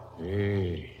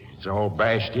 Hey, it's all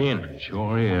bashed in. It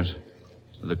sure is.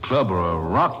 The club or a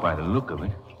rock by the look of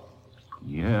it.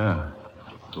 Yeah.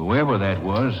 Whoever that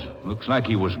was, looks like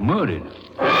he was murdered.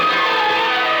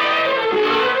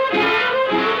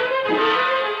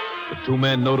 The two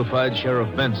men notified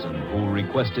Sheriff Benson, who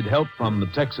requested help from the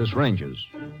Texas Rangers.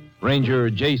 Ranger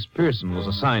Jace Pearson was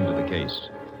assigned to the case,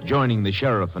 joining the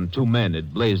sheriff and two men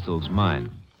at Blaisdell's mine.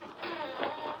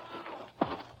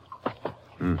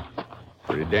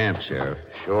 Pretty damp, Sheriff.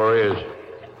 Sure is.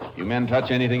 You men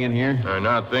touch anything in here?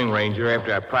 Not a thing, Ranger.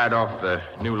 After I pried off the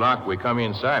new lock, we come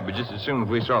inside, but just as soon as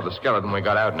we saw the skeleton, we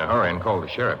got out in a hurry and called the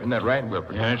sheriff. Isn't that right,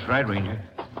 Wilford? Yeah, that's right, Ranger.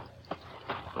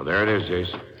 Well, there it is,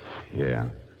 Jace. Yeah.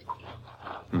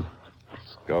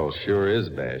 Skull sure is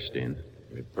bashed in.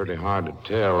 It's pretty hard to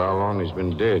tell how long he's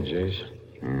been dead, Jace.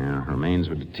 Yeah, remains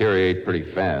would deteriorate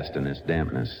pretty fast in this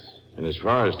dampness. And as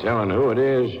far as telling who it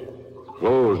is,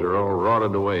 clothes are all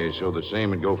rotted away, so the same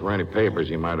would go for any papers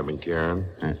he might have been carrying.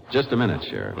 Just a minute,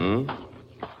 Sheriff.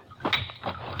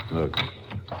 Look.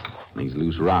 These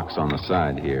loose rocks on the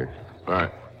side here.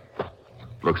 Right.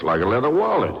 Looks like a leather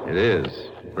wallet. It is.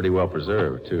 Pretty well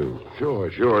preserved, too. Sure.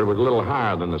 It was a little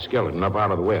higher than the skeleton, up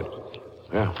out of the wet.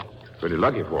 Yeah, pretty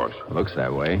lucky for us. Looks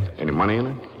that way. Any money in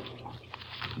it?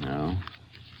 No.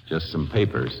 Just some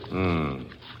papers.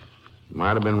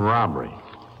 Might have been robbery.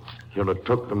 He'll have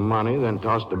took the money, then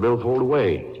tossed the billfold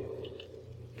away.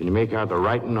 Can you make out the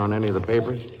writing on any of the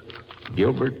papers?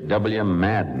 Gilbert W.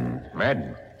 Madden.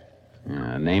 Madden?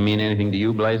 Name mean anything to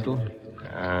you, Blaisdell?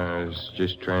 I was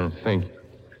just trying to think.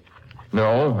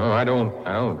 No, I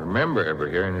don't remember ever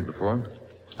hearing it before.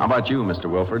 How about you, Mr.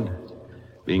 Wilford?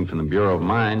 Being from the Bureau of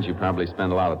Mines, you probably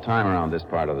spend a lot of time around this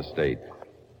part of the state.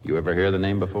 You ever hear the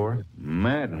name before?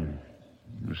 Madden.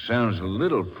 It sounds a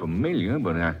little familiar,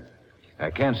 but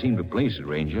I can't seem to place it,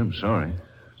 Ranger. I'm sorry.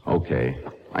 Okay.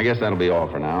 I guess that'll be all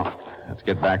for now. Let's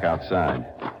get back outside.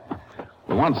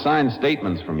 We want signed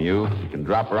statements from you. You can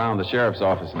drop around the sheriff's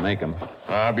office and make them.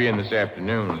 I'll be in this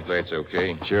afternoon, if that's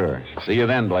okay. Sure. See you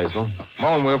then, Blaisdell. Come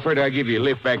on, Wilfred. I'll give you a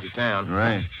lift back to town.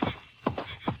 Right.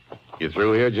 You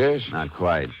through here, Jess? Not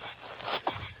quite.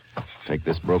 Take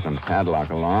this broken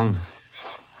padlock along.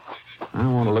 I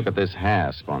want to look at this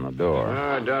hasp on the door.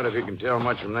 I doubt if you can tell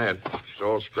much from that. It's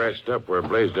all scratched up where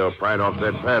Blaisdell pried off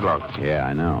that padlock. Yeah,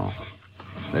 I know.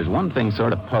 There's one thing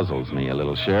sort of puzzles me a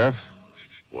little, Sheriff.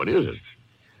 What is it?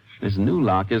 This new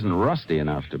lock isn't rusty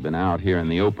enough to have been out here in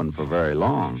the open for very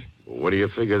long. What do you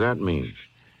figure that means?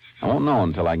 I won't know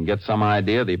until I can get some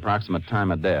idea of the approximate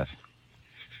time of death.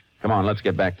 Come on, let's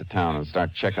get back to town and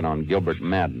start checking on Gilbert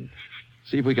Madden.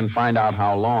 See if we can find out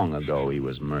how long ago he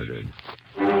was murdered.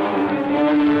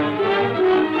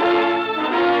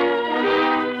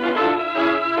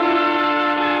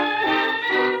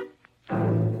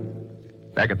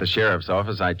 Back at the sheriff's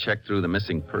office, I checked through the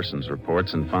missing persons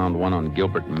reports and found one on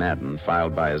Gilbert Madden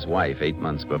filed by his wife 8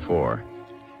 months before.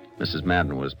 Mrs.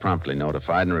 Madden was promptly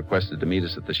notified and requested to meet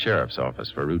us at the sheriff's office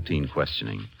for routine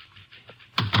questioning.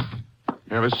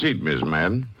 Have a seat, Miss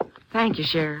Madden. Thank you,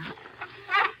 Sheriff.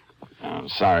 I'm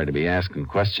sorry to be asking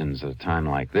questions at a time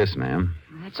like this, ma'am.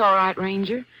 That's all right,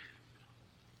 Ranger.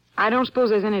 I don't suppose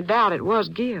there's any doubt it was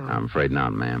Gil. I'm afraid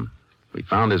not, ma'am. We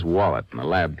found his wallet, and the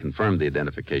lab confirmed the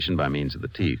identification by means of the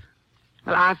teeth.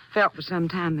 Well, I've felt for some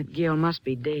time that Gil must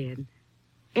be dead.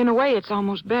 In a way, it's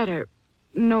almost better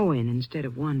knowing instead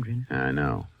of wondering. I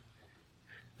know.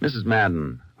 Mrs.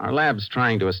 Madden, our lab's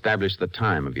trying to establish the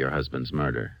time of your husband's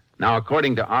murder. Now,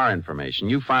 according to our information,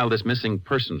 you filed this missing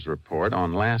persons report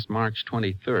on last March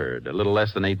 23rd, a little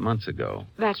less than 8 months ago.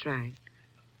 That's right.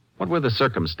 What were the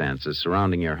circumstances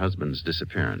surrounding your husband's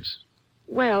disappearance?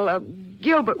 Well,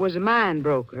 Gilbert was a mine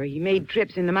broker. He made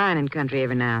trips in the mining country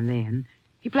every now and then.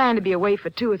 He planned to be away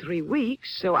for 2 or 3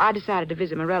 weeks, so I decided to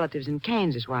visit my relatives in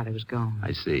Kansas while he was gone.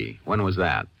 I see. When was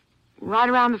that? Right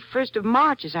around the 1st of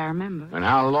March, as I remember. And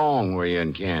how long were you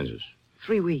in Kansas?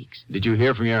 3 weeks. Did you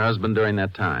hear from your husband during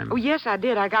that time? Oh, yes, I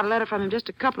did. I got a letter from him just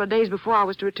a couple of days before I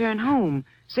was to return home,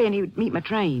 saying he would meet my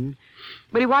train.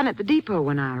 But he wasn't at the depot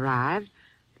when I arrived.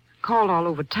 Called all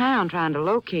over town trying to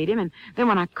locate him, and then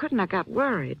when I couldn't, I got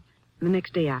worried. The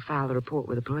next day, I filed a report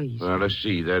with the police. Well, let's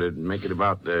see. That'd make it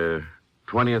about the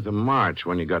 20th of March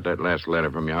when you got that last letter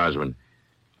from your husband.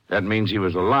 That means he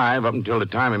was alive up until the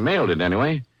time he mailed it,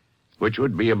 anyway, which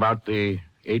would be about the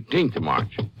 18th of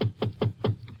March.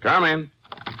 Come in.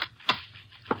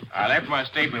 I left my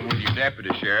statement with your deputy,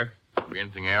 Sheriff. Be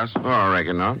anything else? Oh, I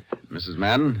reckon not. Mrs.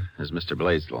 Madden, this is Mr.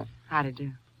 Blaisdell. How'd it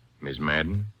do? Miss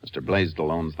Madden? Mr.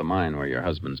 Blaisdell owns the mine where your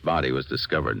husband's body was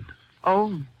discovered.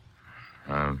 Oh.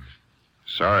 I'm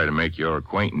sorry to make your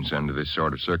acquaintance under this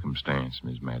sort of circumstance,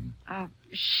 Miss Madden.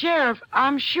 Sheriff,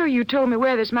 I'm sure you told me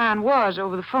where this mine was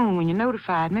over the phone when you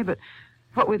notified me, but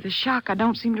what with the shock, I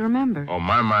don't seem to remember. Oh,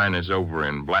 my mine is over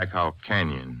in Black Hawk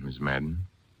Canyon, Miss Madden.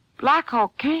 Black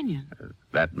Hawk Canyon?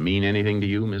 That mean anything to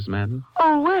you, Miss Madden?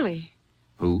 Oh, Willie.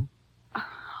 Who?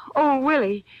 Oh,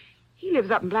 Willie. He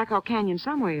lives up in Black Hawk Canyon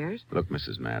somewheres. Look,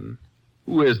 Mrs. Madden,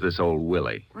 Who is this old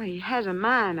Willie? Well, he has a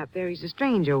mine up there. He's a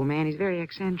strange old man. He's very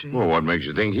eccentric. Well, what makes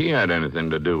you think he had anything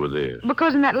to do with this?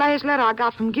 Because in that last letter I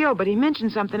got from Gilbert, he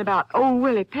mentioned something about old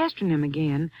Willie pestering him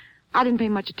again. I didn't pay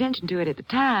much attention to it at the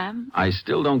time. I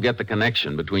still don't get the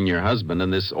connection between your husband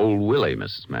and this old Willie,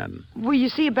 Mrs. Madden. Well, you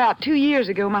see, about 2 years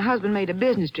ago, my husband made a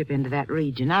business trip into that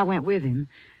region. I went with him.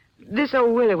 This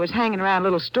old Willie was hanging around a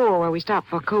little store where we stopped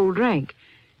for a cold drink.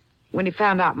 When he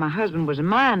found out my husband was a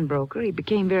mine broker, he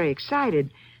became very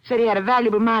excited. Said he had a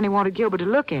valuable mine he wanted Gilbert to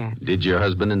look at. Did your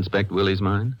husband inspect Willie's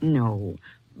mine? No,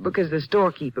 because the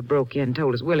storekeeper broke in and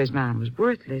told us Willie's mine was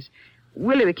worthless.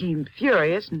 Willie became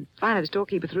furious, and finally the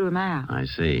storekeeper threw him out. I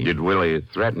see. Did Willie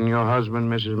threaten your husband,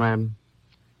 Mrs. Madden?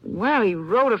 Well, he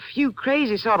wrote a few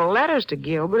crazy sort of letters to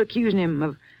Gilbert, accusing him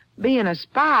of being a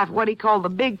spy for what he called the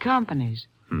big companies.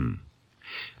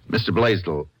 Mr.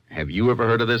 Blaisdell, have you ever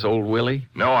heard of this old Willie?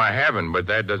 No, I haven't, but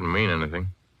that doesn't mean anything.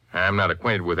 I'm not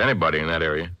acquainted with anybody in that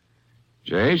area.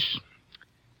 Jace,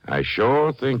 I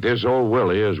sure think this old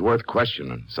Willie is worth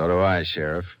questioning. So do I,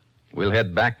 Sheriff. We'll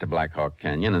head back to Black Hawk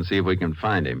Canyon and see if we can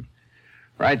find him.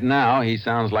 Right now, he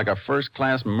sounds like a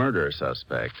first-class murder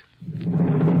suspect.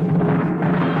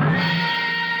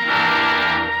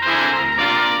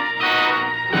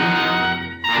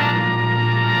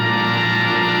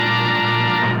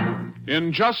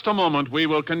 In just a moment, we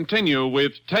will continue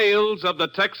with Tales of the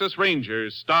Texas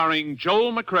Rangers, starring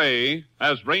Joel McCrea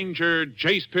as Ranger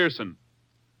Jace Pearson.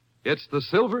 It's the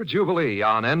Silver Jubilee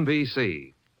on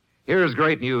NBC. Here's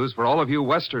great news for all of you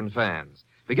Western fans.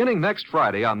 Beginning next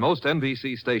Friday on most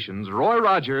NBC stations, Roy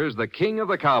Rogers, the King of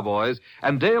the Cowboys,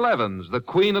 and Dale Evans, the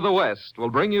Queen of the West, will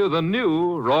bring you the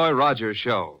new Roy Rogers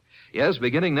Show. Yes,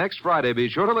 beginning next Friday, be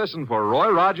sure to listen for Roy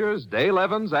Rogers, Dale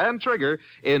Evans, and Trigger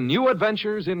in New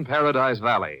Adventures in Paradise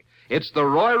Valley. It's the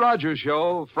Roy Rogers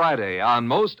Show, Friday, on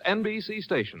most NBC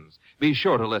stations. Be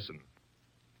sure to listen.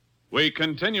 We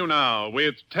continue now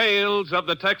with Tales of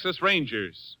the Texas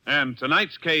Rangers, and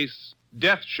tonight's case,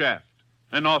 Death Shaft,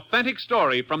 an authentic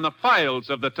story from the files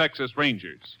of the Texas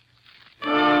Rangers.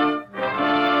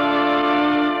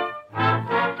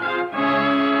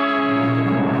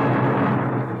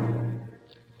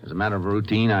 As a matter of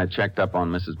routine, I checked up on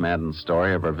Mrs. Madden's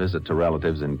story of her visit to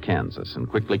relatives in Kansas and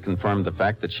quickly confirmed the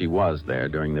fact that she was there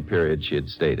during the period she had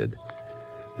stated.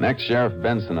 Next, Sheriff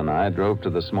Benson and I drove to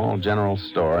the small general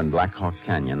store in Black Hawk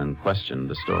Canyon and questioned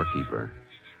the storekeeper.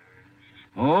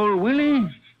 Old Willie?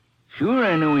 Sure,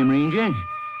 I know him, Ranger.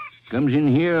 Comes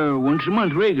in here once a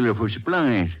month regular for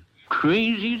supplies.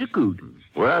 Crazy as a coot.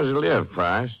 Where does he live,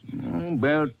 Price?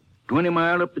 About 20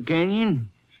 mile up the canyon.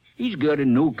 He's got a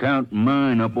no-count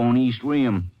mine up on East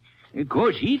Rim. Of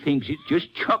course, he thinks it's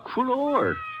just chock full of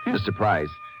ore. Mr. Price,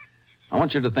 I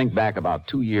want you to think back about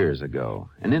 2 years ago.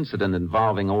 An incident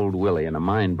involving old Willie and a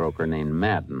mine broker named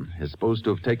Madden is supposed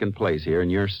to have taken place here in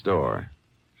your store.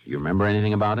 You remember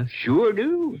anything about it? Sure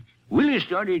do. Willie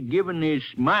started giving this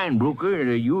mine broker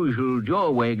the usual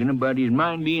jaw-wagging about his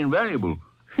mine being valuable.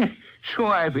 So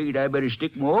I figured I better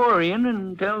stick my oar in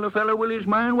and tell the fellow Willie's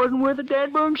mine wasn't worth a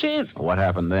dad-burned cent. What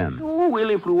happened then? Oh,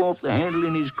 Willie flew off the handle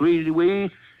in his crazy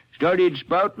way, started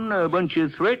spouting a bunch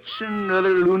of threats and other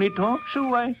loony talk,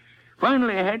 so I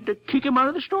finally had to kick him out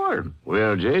of the store.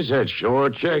 Well, Jace, that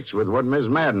sure checks with what Miss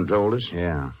Madden told us.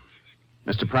 Yeah.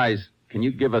 Mr. Price, can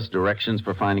you give us directions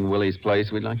for finding Willie's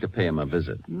place? We'd like to pay him a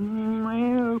visit.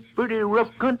 Well, pretty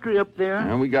rough country up there.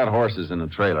 And we got horses in a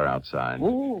trailer outside.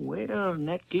 Oh, well, in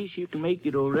that case, you can make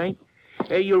it all right.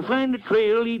 You'll find a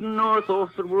trail leading north off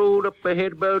the road up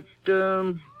ahead about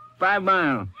 5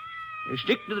 miles.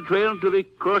 Stick to the trail until they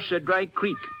cross a dry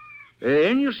creek.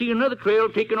 Then you'll see another trail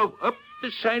taking off up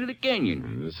the side of the canyon.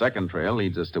 And the second trail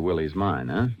leads us to Willie's mine,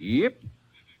 huh? Yep.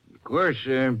 Of course,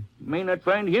 may not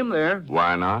find him there.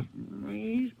 Why not?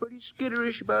 He's pretty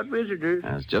skitterish about visitors.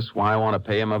 That's just why I want to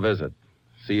pay him a visit.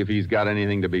 See if he's got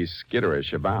anything to be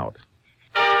skitterish about.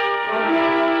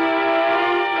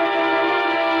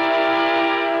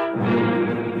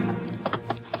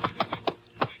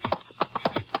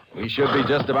 We should be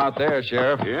just about there,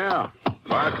 Sheriff. Yeah.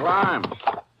 Quite a climb.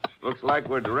 Looks like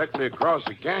we're directly across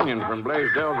the canyon from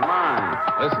Blaisdell's mine.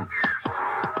 Listen.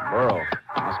 Burro.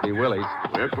 Must be Willie's.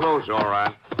 We're close, all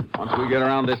right. Once we get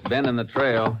around this bend in the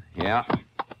trail, yeah.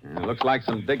 It looks like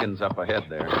some diggings up ahead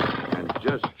there. And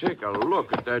just take a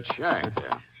look at that shack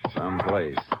there.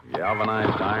 Someplace.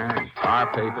 Galvanized iron, tar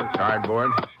paper,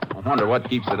 cardboard. I wonder what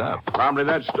keeps it up. Probably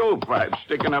that stovepipe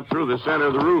sticking up through the center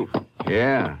of the roof.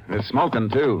 Yeah, it's smoking,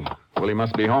 too. Willie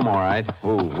must be home all right.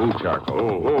 Ooh,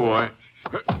 charcoal. Oh, boy.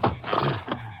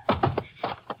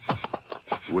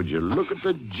 would you look at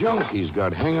the junk he's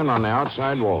got hanging on the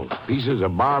outside wall? Pieces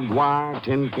of barbed wire,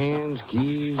 tin cans,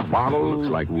 keys, bottles.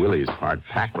 Looks like Willie's part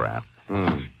pack rat.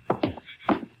 The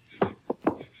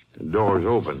door's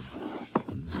open.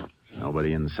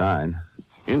 Nobody inside.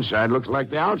 Inside looks like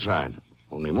the outside,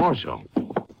 only more so.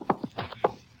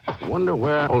 Wonder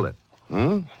where... Hold it.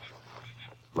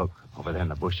 Look, over there in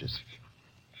the bushes.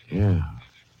 Yeah,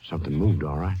 something moved,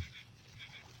 all right.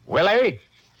 Willie!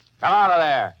 Come out of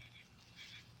there!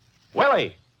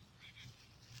 Willie!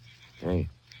 Hey,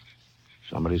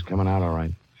 somebody's coming out all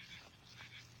right.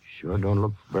 Sure don't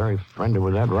look very friendly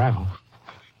with that rifle.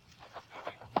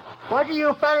 What do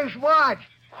you fellas want?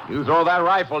 You throw that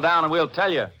rifle down and we'll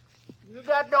tell you. You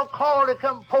got no call to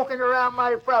come poking around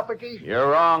my property. You're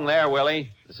wrong there,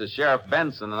 Willie. This is Sheriff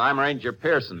Benson, and I'm Ranger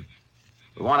Pearson.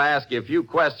 We want to ask you a few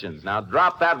questions. Now,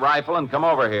 drop that rifle and come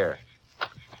over here.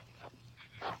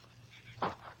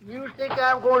 You think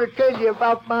I'm going to tell you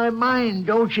about my mine,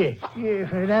 don't you?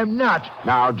 Yeah, and I'm not.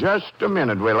 Now, just a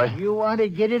minute, Willie. You want to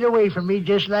get it away from me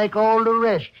just like all the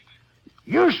rest.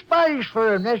 You're spies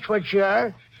for him, that's what you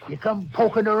are. You come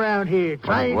poking around here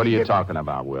trying What to are you get... talking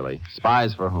about, Willie?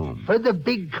 Spies for whom? For the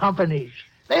big companies.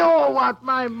 They all want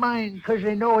my mine because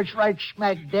they know it's right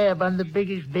smack dab on the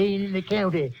biggest vein in the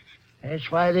county. That's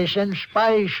why they send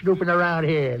spies snooping around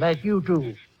here, like you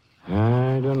two.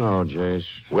 I don't know, Jace.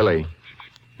 Willie,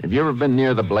 have you ever been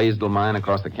near the Blaisdell mine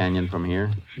across the canyon from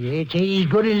here? Yeah, it ain't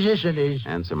as good as this it is.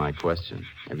 Answer my question.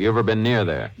 Have you ever been near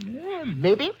there? Yeah,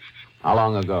 maybe. How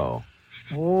long ago?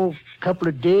 Oh, a couple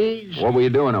of days. What were you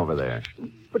doing over there?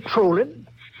 Patrolling.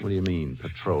 What do you mean,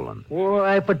 patrolling? Oh,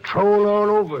 I patrol all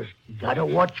over. Gotta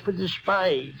watch for the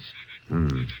spies.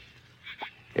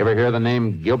 Ever hear the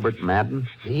name Gilbert Madden?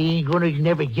 He ain't gonna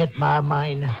never get my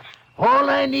mine. All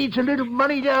I need's a little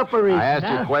money to operate. I asked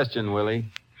you a question, Willie.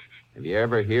 Have you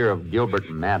ever hear of Gilbert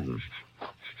Madden?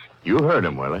 You heard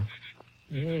him, Willie.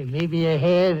 Yeah, maybe I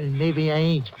have and maybe I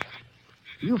ain't.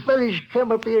 You fellas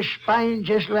come up here spying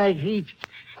just like heat.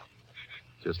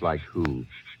 Just like who?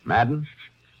 Madden?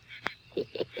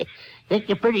 Think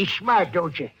you're pretty smart,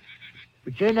 don't you?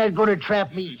 But you're not going to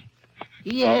trap me.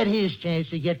 He had his chance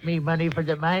to get me money for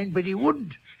the mine, but he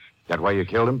wouldn't. That why you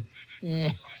killed him?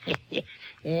 Yeah,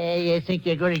 you think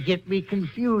you're going to get me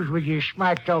confused with your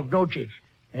smart talk, don't you?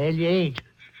 Well, you ain't.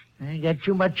 I ain't got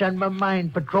too much on my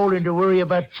mind patrolling to worry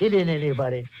about killing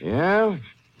anybody. Yeah?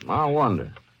 I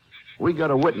wonder. We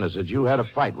got a witness that you had a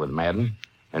fight with Madden.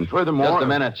 And furthermore... Just a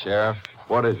minute, Sheriff.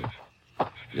 What is it?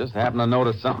 Just happened to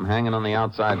notice something hanging on the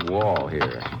outside wall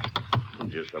here.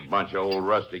 Just a bunch of old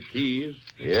rusty keys?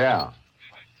 Yeah.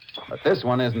 But this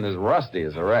one isn't as rusty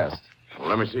as the rest. Well,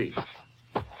 let me see.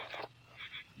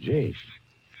 Jace,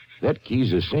 that key's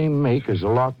the same make as the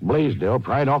lock Blaisdell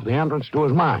pried off the entrance to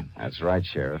his mine. That's right,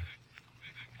 Sheriff.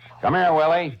 Come here,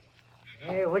 Willie.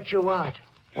 Hey, what you want?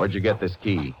 Where'd you get this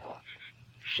key?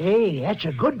 Say, that's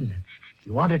a good one.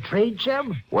 You want to trade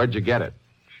some? Where'd you get it?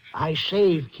 I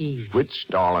save keys. Quit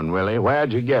stalling, Willie.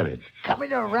 Where'd you get it?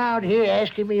 Coming around here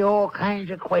asking me all kinds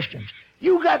of questions.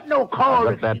 You got no call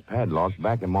I got that padlock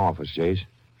back in my office, Jace.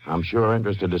 I'm sure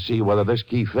interested to see whether this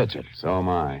key fits it. So am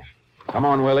I. Come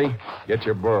on, Willie. Get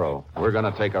your burro. We're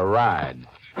going to take a ride.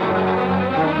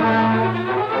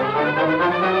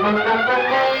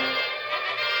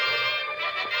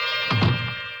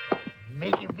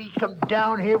 Making me come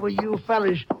down here with you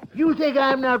fellas. You think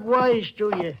I'm not wise,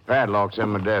 do you? Padlock's in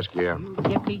my desk here. You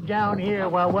get me down here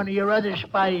while one of your other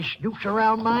spies snoops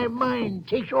around my mine,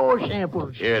 takes ore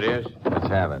samples. Here it is. Let's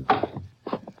have it.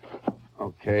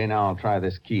 Okay, now I'll try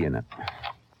this key in it.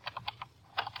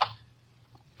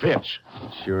 Fits.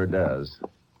 It sure does.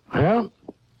 Well,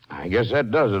 I guess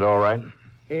that does it all right.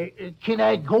 Can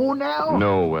I go now?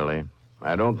 No, Willie.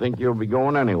 I don't think you'll be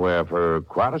going anywhere for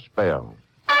quite a spell.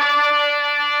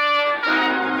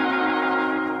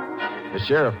 The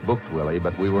sheriff booked Willie,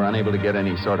 but we were unable to get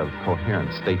any sort of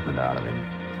coherent statement out of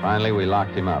him. Finally, we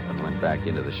locked him up and went back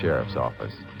into the sheriff's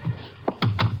office.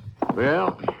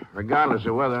 Well, regardless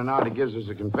of whether or not he gives us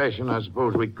a confession, I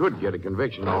suppose we could get a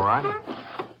conviction, all right.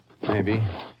 Maybe,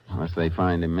 unless they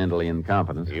find him mentally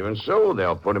incompetent. Even so,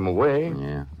 they'll put him away.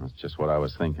 Yeah, that's just what I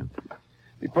was thinking.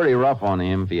 Be pretty rough on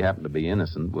him if he happened to be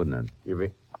innocent, wouldn't it? You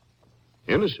be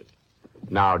innocent?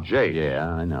 Now, Jake. Yeah,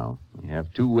 I know. We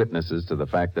have two witnesses to the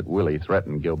fact that Willie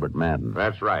threatened Gilbert Madden.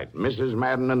 That's right, Mrs.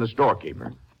 Madden and the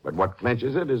storekeeper. But what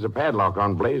clinches it is a padlock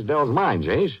on Blaisdell's mine,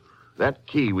 Jace. That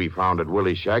key we found at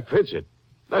Willie's shack fits it.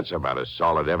 That's about as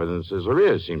solid evidence as there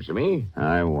is, seems to me.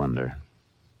 I wonder.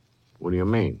 What do you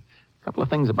mean? A couple of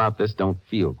things about this don't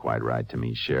feel quite right to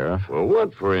me, Sheriff. Well,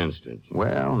 what, for instance?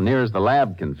 Well, near as the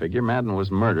lab can figure, Madden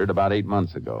was murdered about 8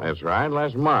 months ago. That's right,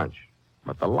 last March.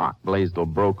 But the lock Blaisdell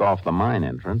broke off the mine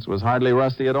entrance was hardly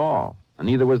rusty at all. And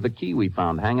neither was the key we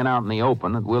found hanging out in the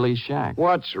open at Willie's shack.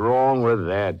 What's wrong with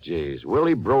that, Jace?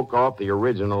 Willie broke off the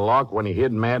original lock when he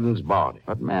hid Madden's body.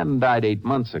 But Madden died 8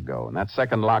 months ago, and that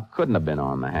second lock couldn't have been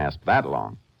on the hasp that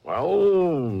long.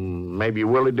 Well, maybe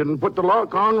Willie didn't put the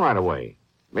lock on right away.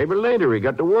 Maybe later he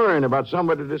got to worrying about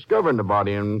somebody discovering the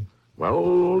body, and,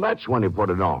 well, that's when he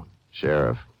put it on.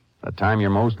 Sheriff, the time you're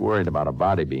most worried about a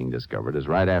body being discovered is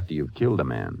right after you've killed a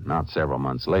man, not several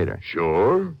months later.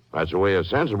 Sure. That's the way a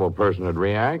sensible person would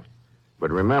react.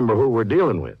 But remember who we're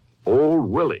dealing with. Old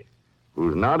Willie,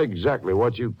 who's not exactly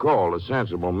what you call a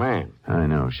sensible man. I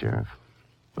know, Sheriff.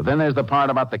 But then there's the part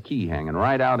about the key hanging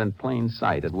right out in plain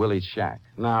sight at Willie's shack.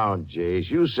 Now, Jace,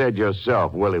 you said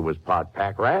yourself Willie was part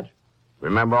pack rat.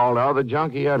 Remember all the other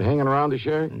junk he had hanging around the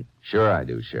shack? Sure I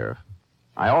do, Sheriff.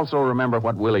 I also remember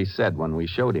what Willie said when we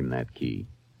showed him that key.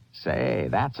 Say,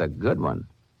 that's a good one.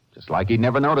 Just like he'd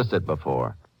never noticed it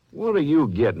before. What are you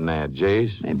getting at,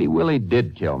 Jace? Maybe Willie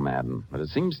did kill Madden, but it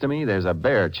seems to me there's a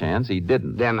bare chance he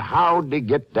didn't. Then how'd he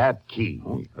get that key?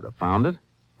 Oh, he could have found it,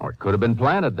 or it could have been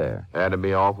planted there. That'd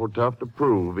be awful tough to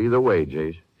prove either way,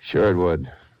 Jace. Sure it would.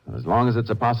 As long as it's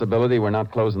a possibility, we're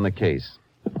not closing the case.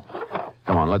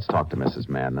 Come on, let's talk to Mrs.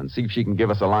 Madden and see if she can give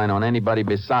us a line on anybody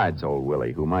besides old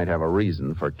Willie who might have a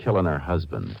reason for killing her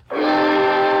husband.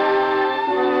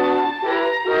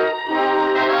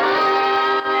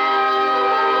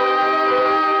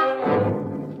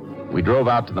 We drove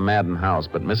out to the Madden house,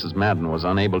 but Mrs. Madden was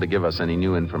unable to give us any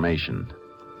new information.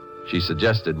 She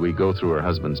suggested we go through her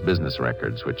husband's business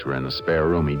records, which were in a spare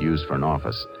room he'd used for an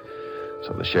office.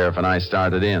 So the sheriff and I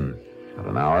started in. But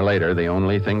an hour later, the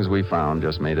only things we found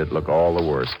just made it look all the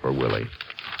worse for Willie.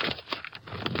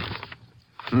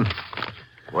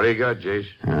 What do you got, Jace?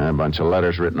 A bunch of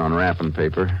letters written on wrapping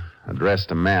paper, addressed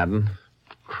to Madden.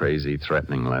 Crazy,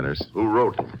 threatening letters. Who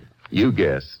wrote them? You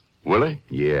guess. Willie?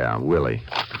 Yeah, Willie.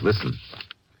 Listen,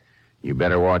 you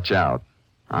better watch out.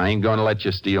 I ain't going to let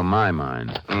you steal my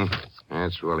mind.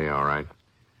 That's Willie, all right.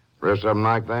 Rest of them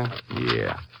like that?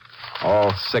 Yeah.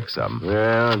 All 6 of them.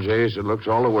 Well, Jace, it looks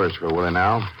all the worse for Willie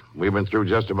now. We've been through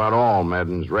just about all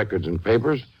Madden's records and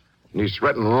papers, and these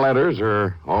threatening letters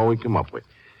are all we come up with.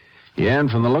 Yeah,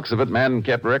 and from the looks of it, Madden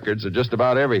kept records of just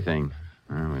about everything.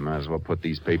 Well, we might as well put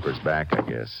these papers back, I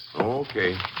guess.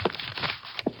 Okay.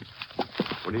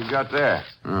 What do you got there?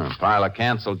 A pile of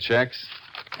canceled checks.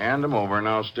 Hand them over, and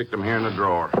I'll stick them here in the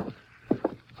drawer.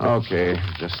 Okay,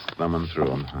 just thumbing through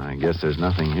them. I guess there's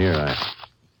nothing here.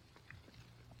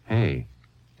 Hey.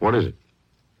 What is it?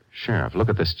 Sheriff, look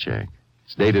at this check.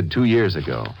 It's dated 2 years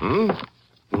ago.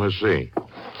 Let's see.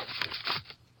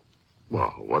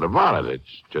 Well, what about it?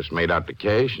 It's just made out to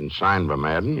cash and signed by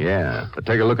Madden. Yeah, but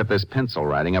take a look at this pencil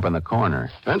writing up in the corner.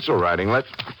 Pencil writing?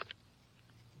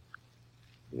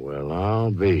 Well,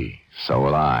 I'll be. So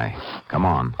will I. Come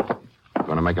on.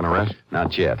 Going to make an arrest?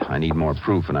 Not yet. I need more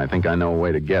proof, and I think I know a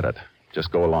way to get it.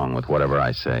 Just go along with whatever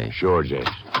I say. Sure, Jace.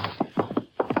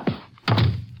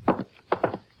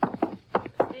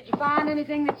 Did you find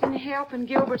anything that's any help in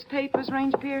Gilbert's papers,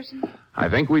 Ranger Pearson? I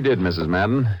think we did, Mrs.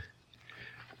 Madden.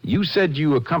 You said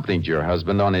you accompanied your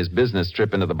husband on his business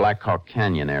trip into the Black Hawk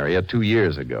Canyon area 2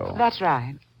 years ago. That's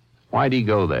right. Why'd he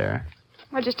go there?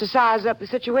 Well, just to size up the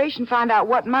situation, find out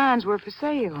what mines were for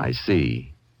sale. I see.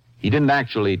 He didn't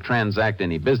actually transact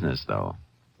any business, though.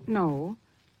 No.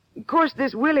 Of course,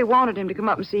 this Willie wanted him to come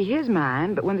up and see his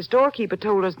mine, but when the storekeeper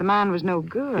told us the mine was no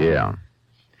good... Yeah.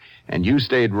 And you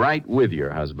stayed right with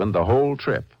your husband the whole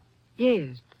trip?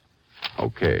 Yes.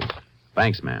 Okay.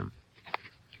 Thanks, ma'am.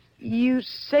 You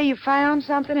say you found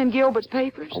something in Gilbert's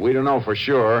papers? Well, we don't know for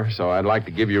sure, so I'd like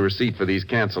to give you a receipt for these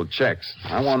canceled checks.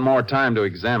 I want more time to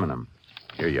examine them.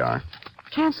 Here you are.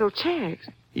 Canceled checks?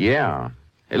 Yeah.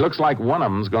 It looks like one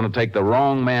of them's going to take the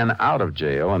wrong man out of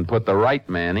jail and put the right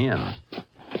man in.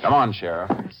 Come on, Sheriff.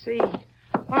 I see.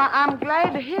 Well, I'm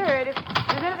glad to hear it. If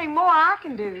there's anything more I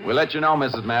can do... We'll let you know,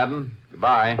 Mrs. Madden.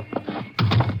 Goodbye.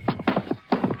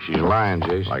 She's lying,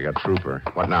 Jace. Like a trooper.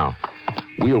 What now?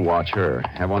 We'll watch her.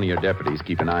 Have one of your deputies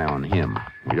keep an eye on him.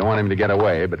 We don't want him to get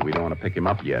away, but we don't want to pick him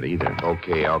up yet either.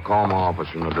 Okay, I'll call my office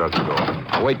from the drugstore.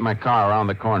 I'll wait in my car around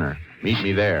the corner. Meet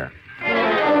me there.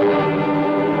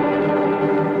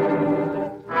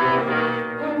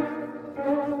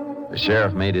 The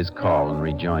sheriff made his call and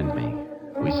rejoined me.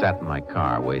 We sat in my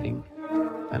car waiting.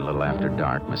 Then a little after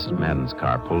dark, Mrs. Madden's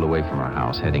car pulled away from our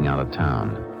house, heading out of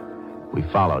town. We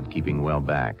followed, keeping well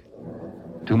back.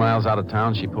 2 miles out of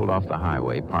town, she pulled off the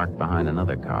highway, parked behind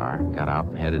another car, got out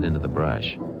and headed into the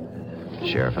brush. The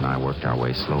sheriff and I worked our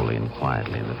way slowly and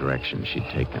quietly in the direction she'd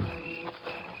taken.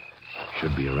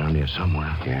 Should be around here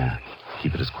somewhere. Yeah.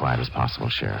 Keep it as quiet as possible,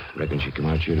 Sheriff. Reckon she come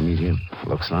out here to meet him?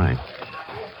 Looks like.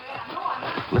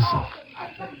 Listen.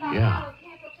 Yeah.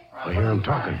 I hear him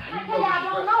talking.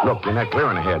 Look, in that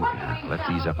clearing ahead. Yeah, let's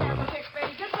ease up a little.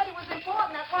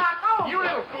 You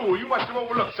little fool. You must have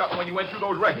overlooked something when you went through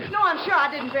those records. No, I'm sure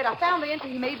I didn't, Fred. I found the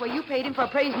entry he made where you paid him for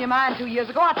appraising your mine 2 years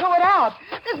ago. I tore it out.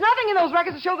 There's nothing in those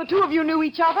records to show the two of you knew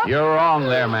each other. You're wrong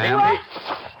there, ma'am. What?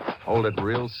 Hold it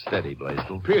real steady,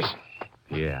 Blaisdell. Pearson.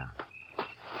 Yeah.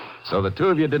 So the two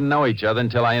of you didn't know each other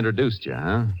until I introduced you,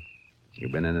 huh?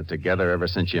 You've been in it together ever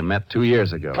since you met 2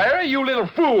 years ago. Clara, you little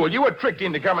fool. You were tricked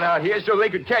into coming out here so they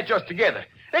could catch us together.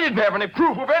 They didn't have any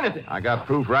proof of anything. I got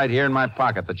proof right here in my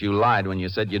pocket that you lied when you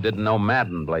said you didn't know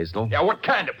Madden, Blaisdell. Yeah, what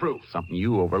kind of proof? Something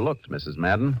you overlooked, Mrs.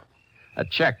 Madden. A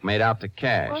check made out to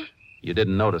cash. What? You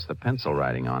didn't notice the pencil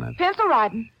writing on it. Pencil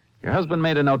writing? Your husband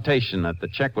made a notation that the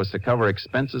check was to cover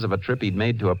expenses of a trip he'd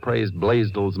made to appraise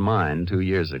Blaisdell's mine 2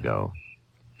 years ago.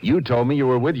 You told me you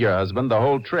were with your husband the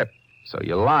whole trip, so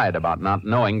you lied about not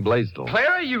knowing Blaisdell.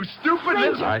 Clara, you stupid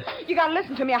little... Right. You gotta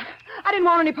listen to me. I didn't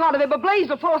want any part of it, but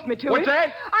Blaisdell forced me to. What's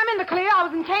that? I'm in the clear. I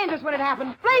was in Kansas when it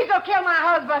happened. Blaisdell killed my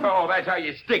husband. Oh, that's how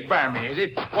you stick by me, is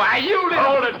it? Why, you little...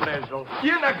 Hold it, Blaisdell.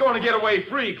 You're not going to get away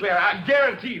free, Clara. I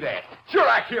guarantee that. Sure,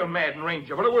 I killed Madden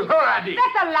Ranger, but it was her idea.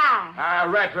 That's a lie.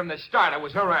 Right from the start, it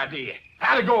was her idea.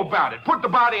 How to go about it. Put the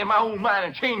body in my own mine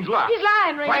and change locks. He's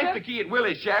lying, Ranger. Plant the key at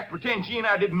Willie's shack, pretend she and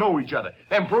I didn't know each other.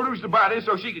 Then produce the body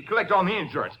so she could collect on the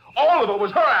insurance. All of it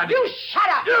was her idea. You shut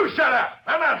up. You shut up.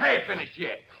 I'm not half finished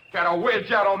yet. Got a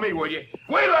wedge out on me, will you?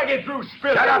 Wait till I get through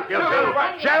spilling. Shut up, you little...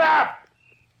 Shut up!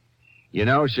 You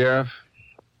know, Sheriff,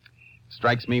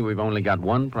 strikes me we've only got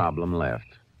one problem left.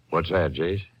 What's that,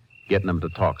 Jace? Getting them to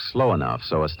talk slow enough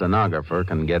so a stenographer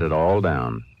can get it all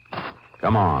down.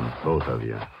 Come on, both of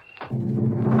you.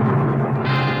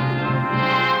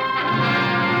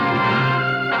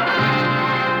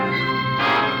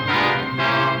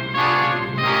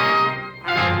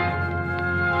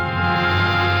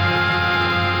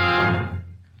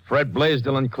 Fred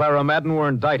Blaisdell and Clara Madden were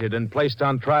indicted and placed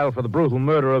on trial for the brutal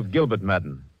murder of Gilbert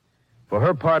Madden. For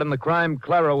her part in the crime,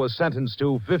 Clara was sentenced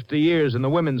to 50 years in the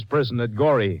women's prison at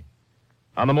Goree.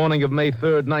 On the morning of May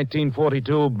 3rd,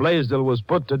 1942, Blaisdell was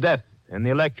put to death in the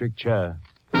electric chair.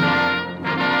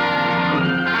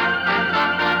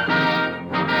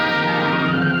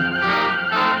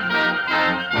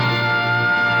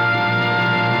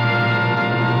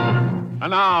 And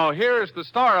now, here's the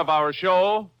star of our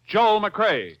show, Joel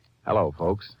McCrea. Hello,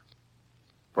 folks.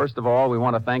 First of all, we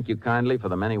want to thank you kindly for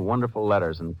the many wonderful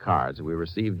letters and cards we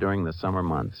received during the summer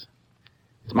months.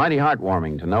 It's mighty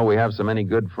heartwarming to know we have so many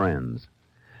good friends.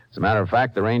 As a matter of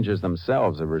fact, the Rangers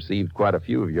themselves have received quite a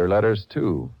few of your letters,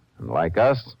 too. And like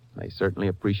us, they certainly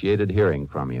appreciated hearing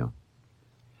from you.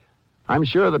 I'm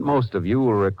sure that most of you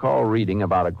will recall reading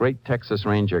about a great Texas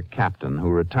Ranger captain who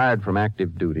retired from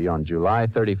active duty on July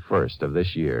 31st of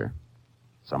this year.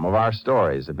 Some of our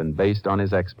stories have been based on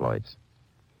his exploits.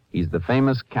 He's the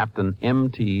famous Captain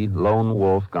M.T. Lone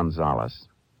Wolf Gonzalez,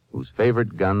 whose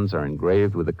favorite guns are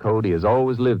engraved with the code he has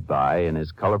always lived by in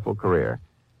his colorful career.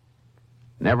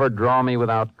 Never draw me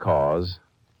without cause,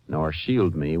 nor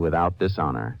shield me without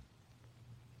dishonor.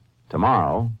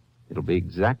 Tomorrow, it'll be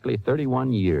exactly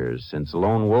 31 years since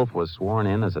Lone Wolf was sworn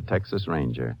in as a Texas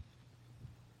Ranger.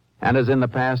 And as in the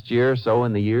past year, so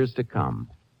in the years to come,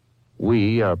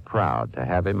 we are proud to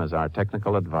have him as our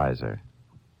technical advisor.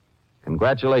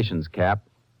 Congratulations, Cap.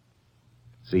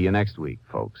 See you next week,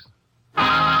 folks.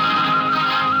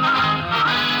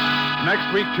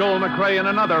 Next week, Joel McCrea in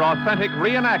another authentic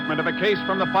reenactment of a case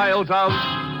from the files of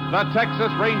the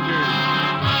Texas Rangers.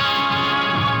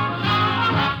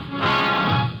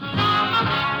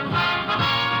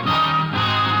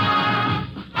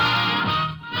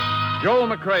 Joel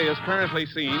McCrea is currently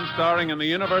seen starring in the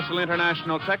Universal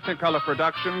International Technicolor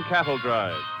production Cattle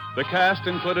Drive. The cast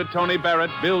included Tony Barrett,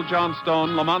 Bill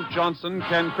Johnstone, Lamont Johnson,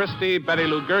 Ken Christie, Betty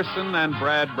Lou Gerson, and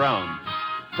Brad Brown.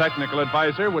 Technical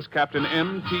advisor was Captain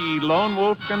M.T. Lone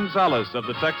Wolf Gonzalez of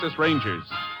the Texas Rangers.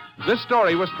 This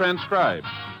story was transcribed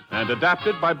and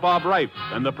adapted by Bob Reif,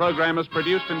 and the program is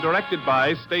produced and directed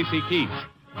by Stacy Keach.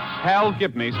 Hal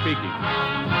Gibney speaking.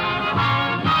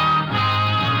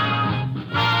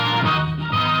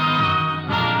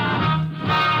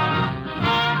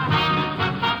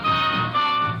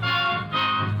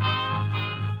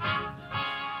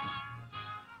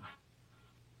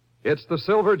 It's the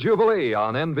Silver Jubilee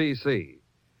on NBC.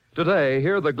 Today,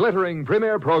 hear the glittering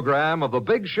premiere program of The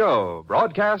Big Show,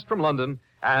 broadcast from London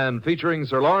and featuring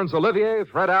Sir Laurence Olivier,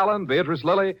 Fred Allen, Beatrice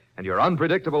Lilly, and your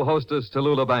unpredictable hostess,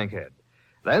 Tallulah Bankhead.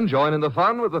 Then join in the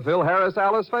fun with the Phil Harris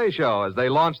Alice Faye Show as they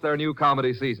launch their new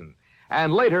comedy season.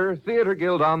 And later, Theater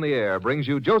Guild on the Air brings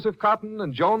you Joseph Cotton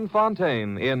and Joan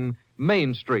Fontaine in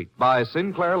Main Street by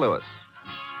Sinclair Lewis.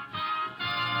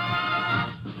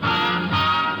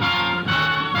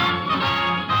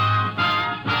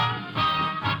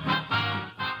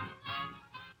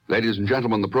 Ladies and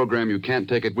gentlemen, the program You Can't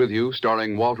Take It With You,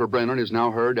 starring Walter Brennan, is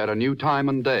now heard at a new time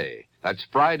and day. That's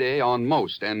Friday on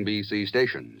most NBC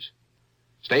stations.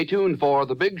 Stay tuned for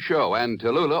The Big Show and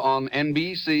Tallulah on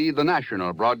NBC, the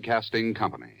national broadcasting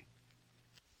company.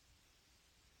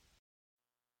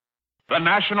 The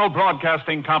National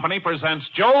Broadcasting Company presents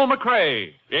Joel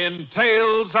McCrea in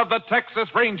Tales of the Texas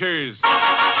Rangers.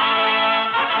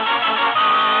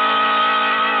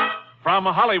 From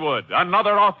Hollywood,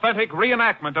 another authentic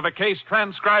reenactment of a case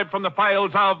transcribed from the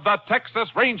files of the Texas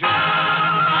Rangers.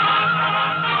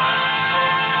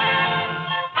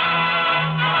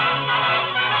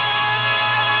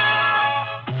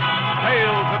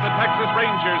 Tales of the Texas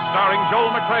Rangers, starring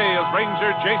Joel McCrea as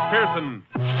Ranger Jace Pearson.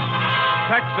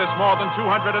 Texas, more than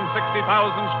 260,000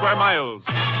 square miles,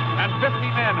 and 50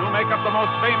 men who make up the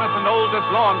most famous and oldest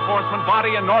law enforcement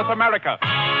body in North America.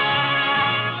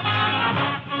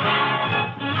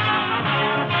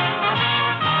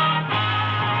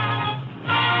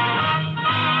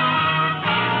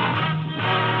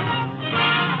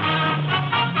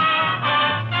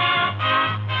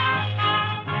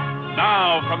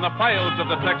 Now, from the files of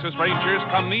the Texas Rangers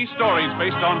come these stories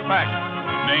based on fact.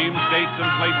 Names, dates, and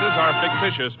places are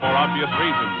fictitious for obvious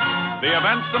reasons. The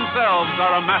events themselves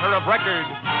are a matter of record.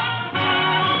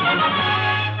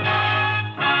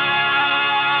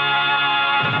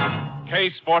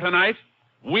 Case for tonight,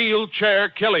 wheelchair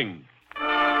killing.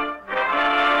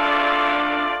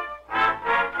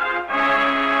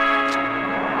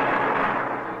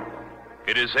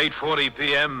 It is 8:40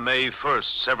 p.m., May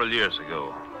 1st, several years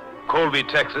ago. Colby,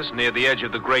 Texas, near the edge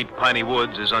of the Great Piney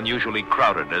Woods, is unusually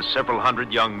crowded as several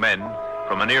hundred young men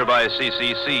from a nearby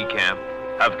CCC camp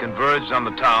have converged on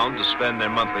the town to spend their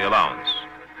monthly allowance.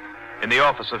 In the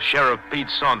office of Sheriff Pete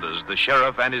Saunders, the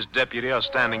sheriff and his deputy are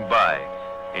standing by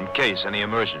in case any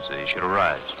emergency should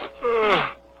arise.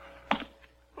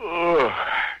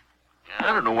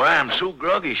 I don't know why I'm so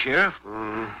groggy, Sheriff.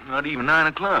 Not even 9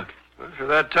 o'clock. If you're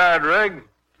that tired, Reg,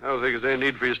 I don't think there's any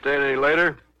need for you staying any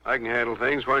later. I can handle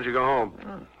things. Why don't you go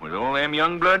home? With all them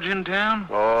young bloods in town?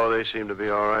 Oh, they seem to be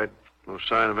all right. No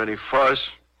sign of any fuss.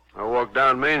 I walked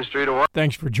down Main Street a while.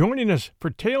 Thanks for joining us for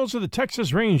Tales of the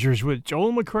Texas Rangers with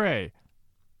Joel McCrea.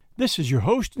 This is your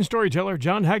host and storyteller,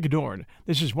 John Hagedorn.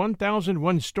 This is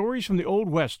 1001 Stories from the Old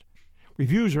West.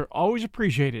 Reviews are always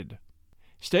appreciated.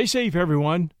 Stay safe,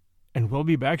 everyone, and we'll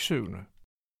be back soon.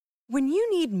 When you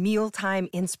need mealtime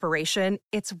inspiration,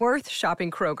 it's worth shopping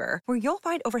Kroger, where you'll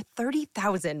find over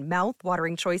 30,000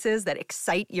 mouth-watering choices that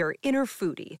excite your inner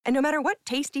foodie. And no matter what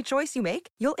tasty choice you make,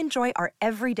 you'll enjoy our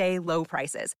everyday low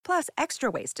prices, plus extra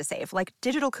ways to save, like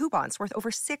digital coupons worth over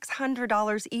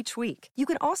 $600 each week. You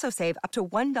can also save up to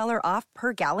 $1 off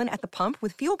per gallon at the pump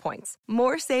with fuel points.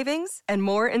 More savings and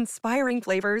more inspiring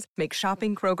flavors make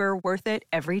shopping Kroger worth it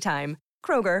every time.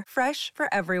 Kroger, fresh for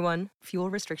everyone. Fuel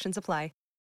restrictions apply.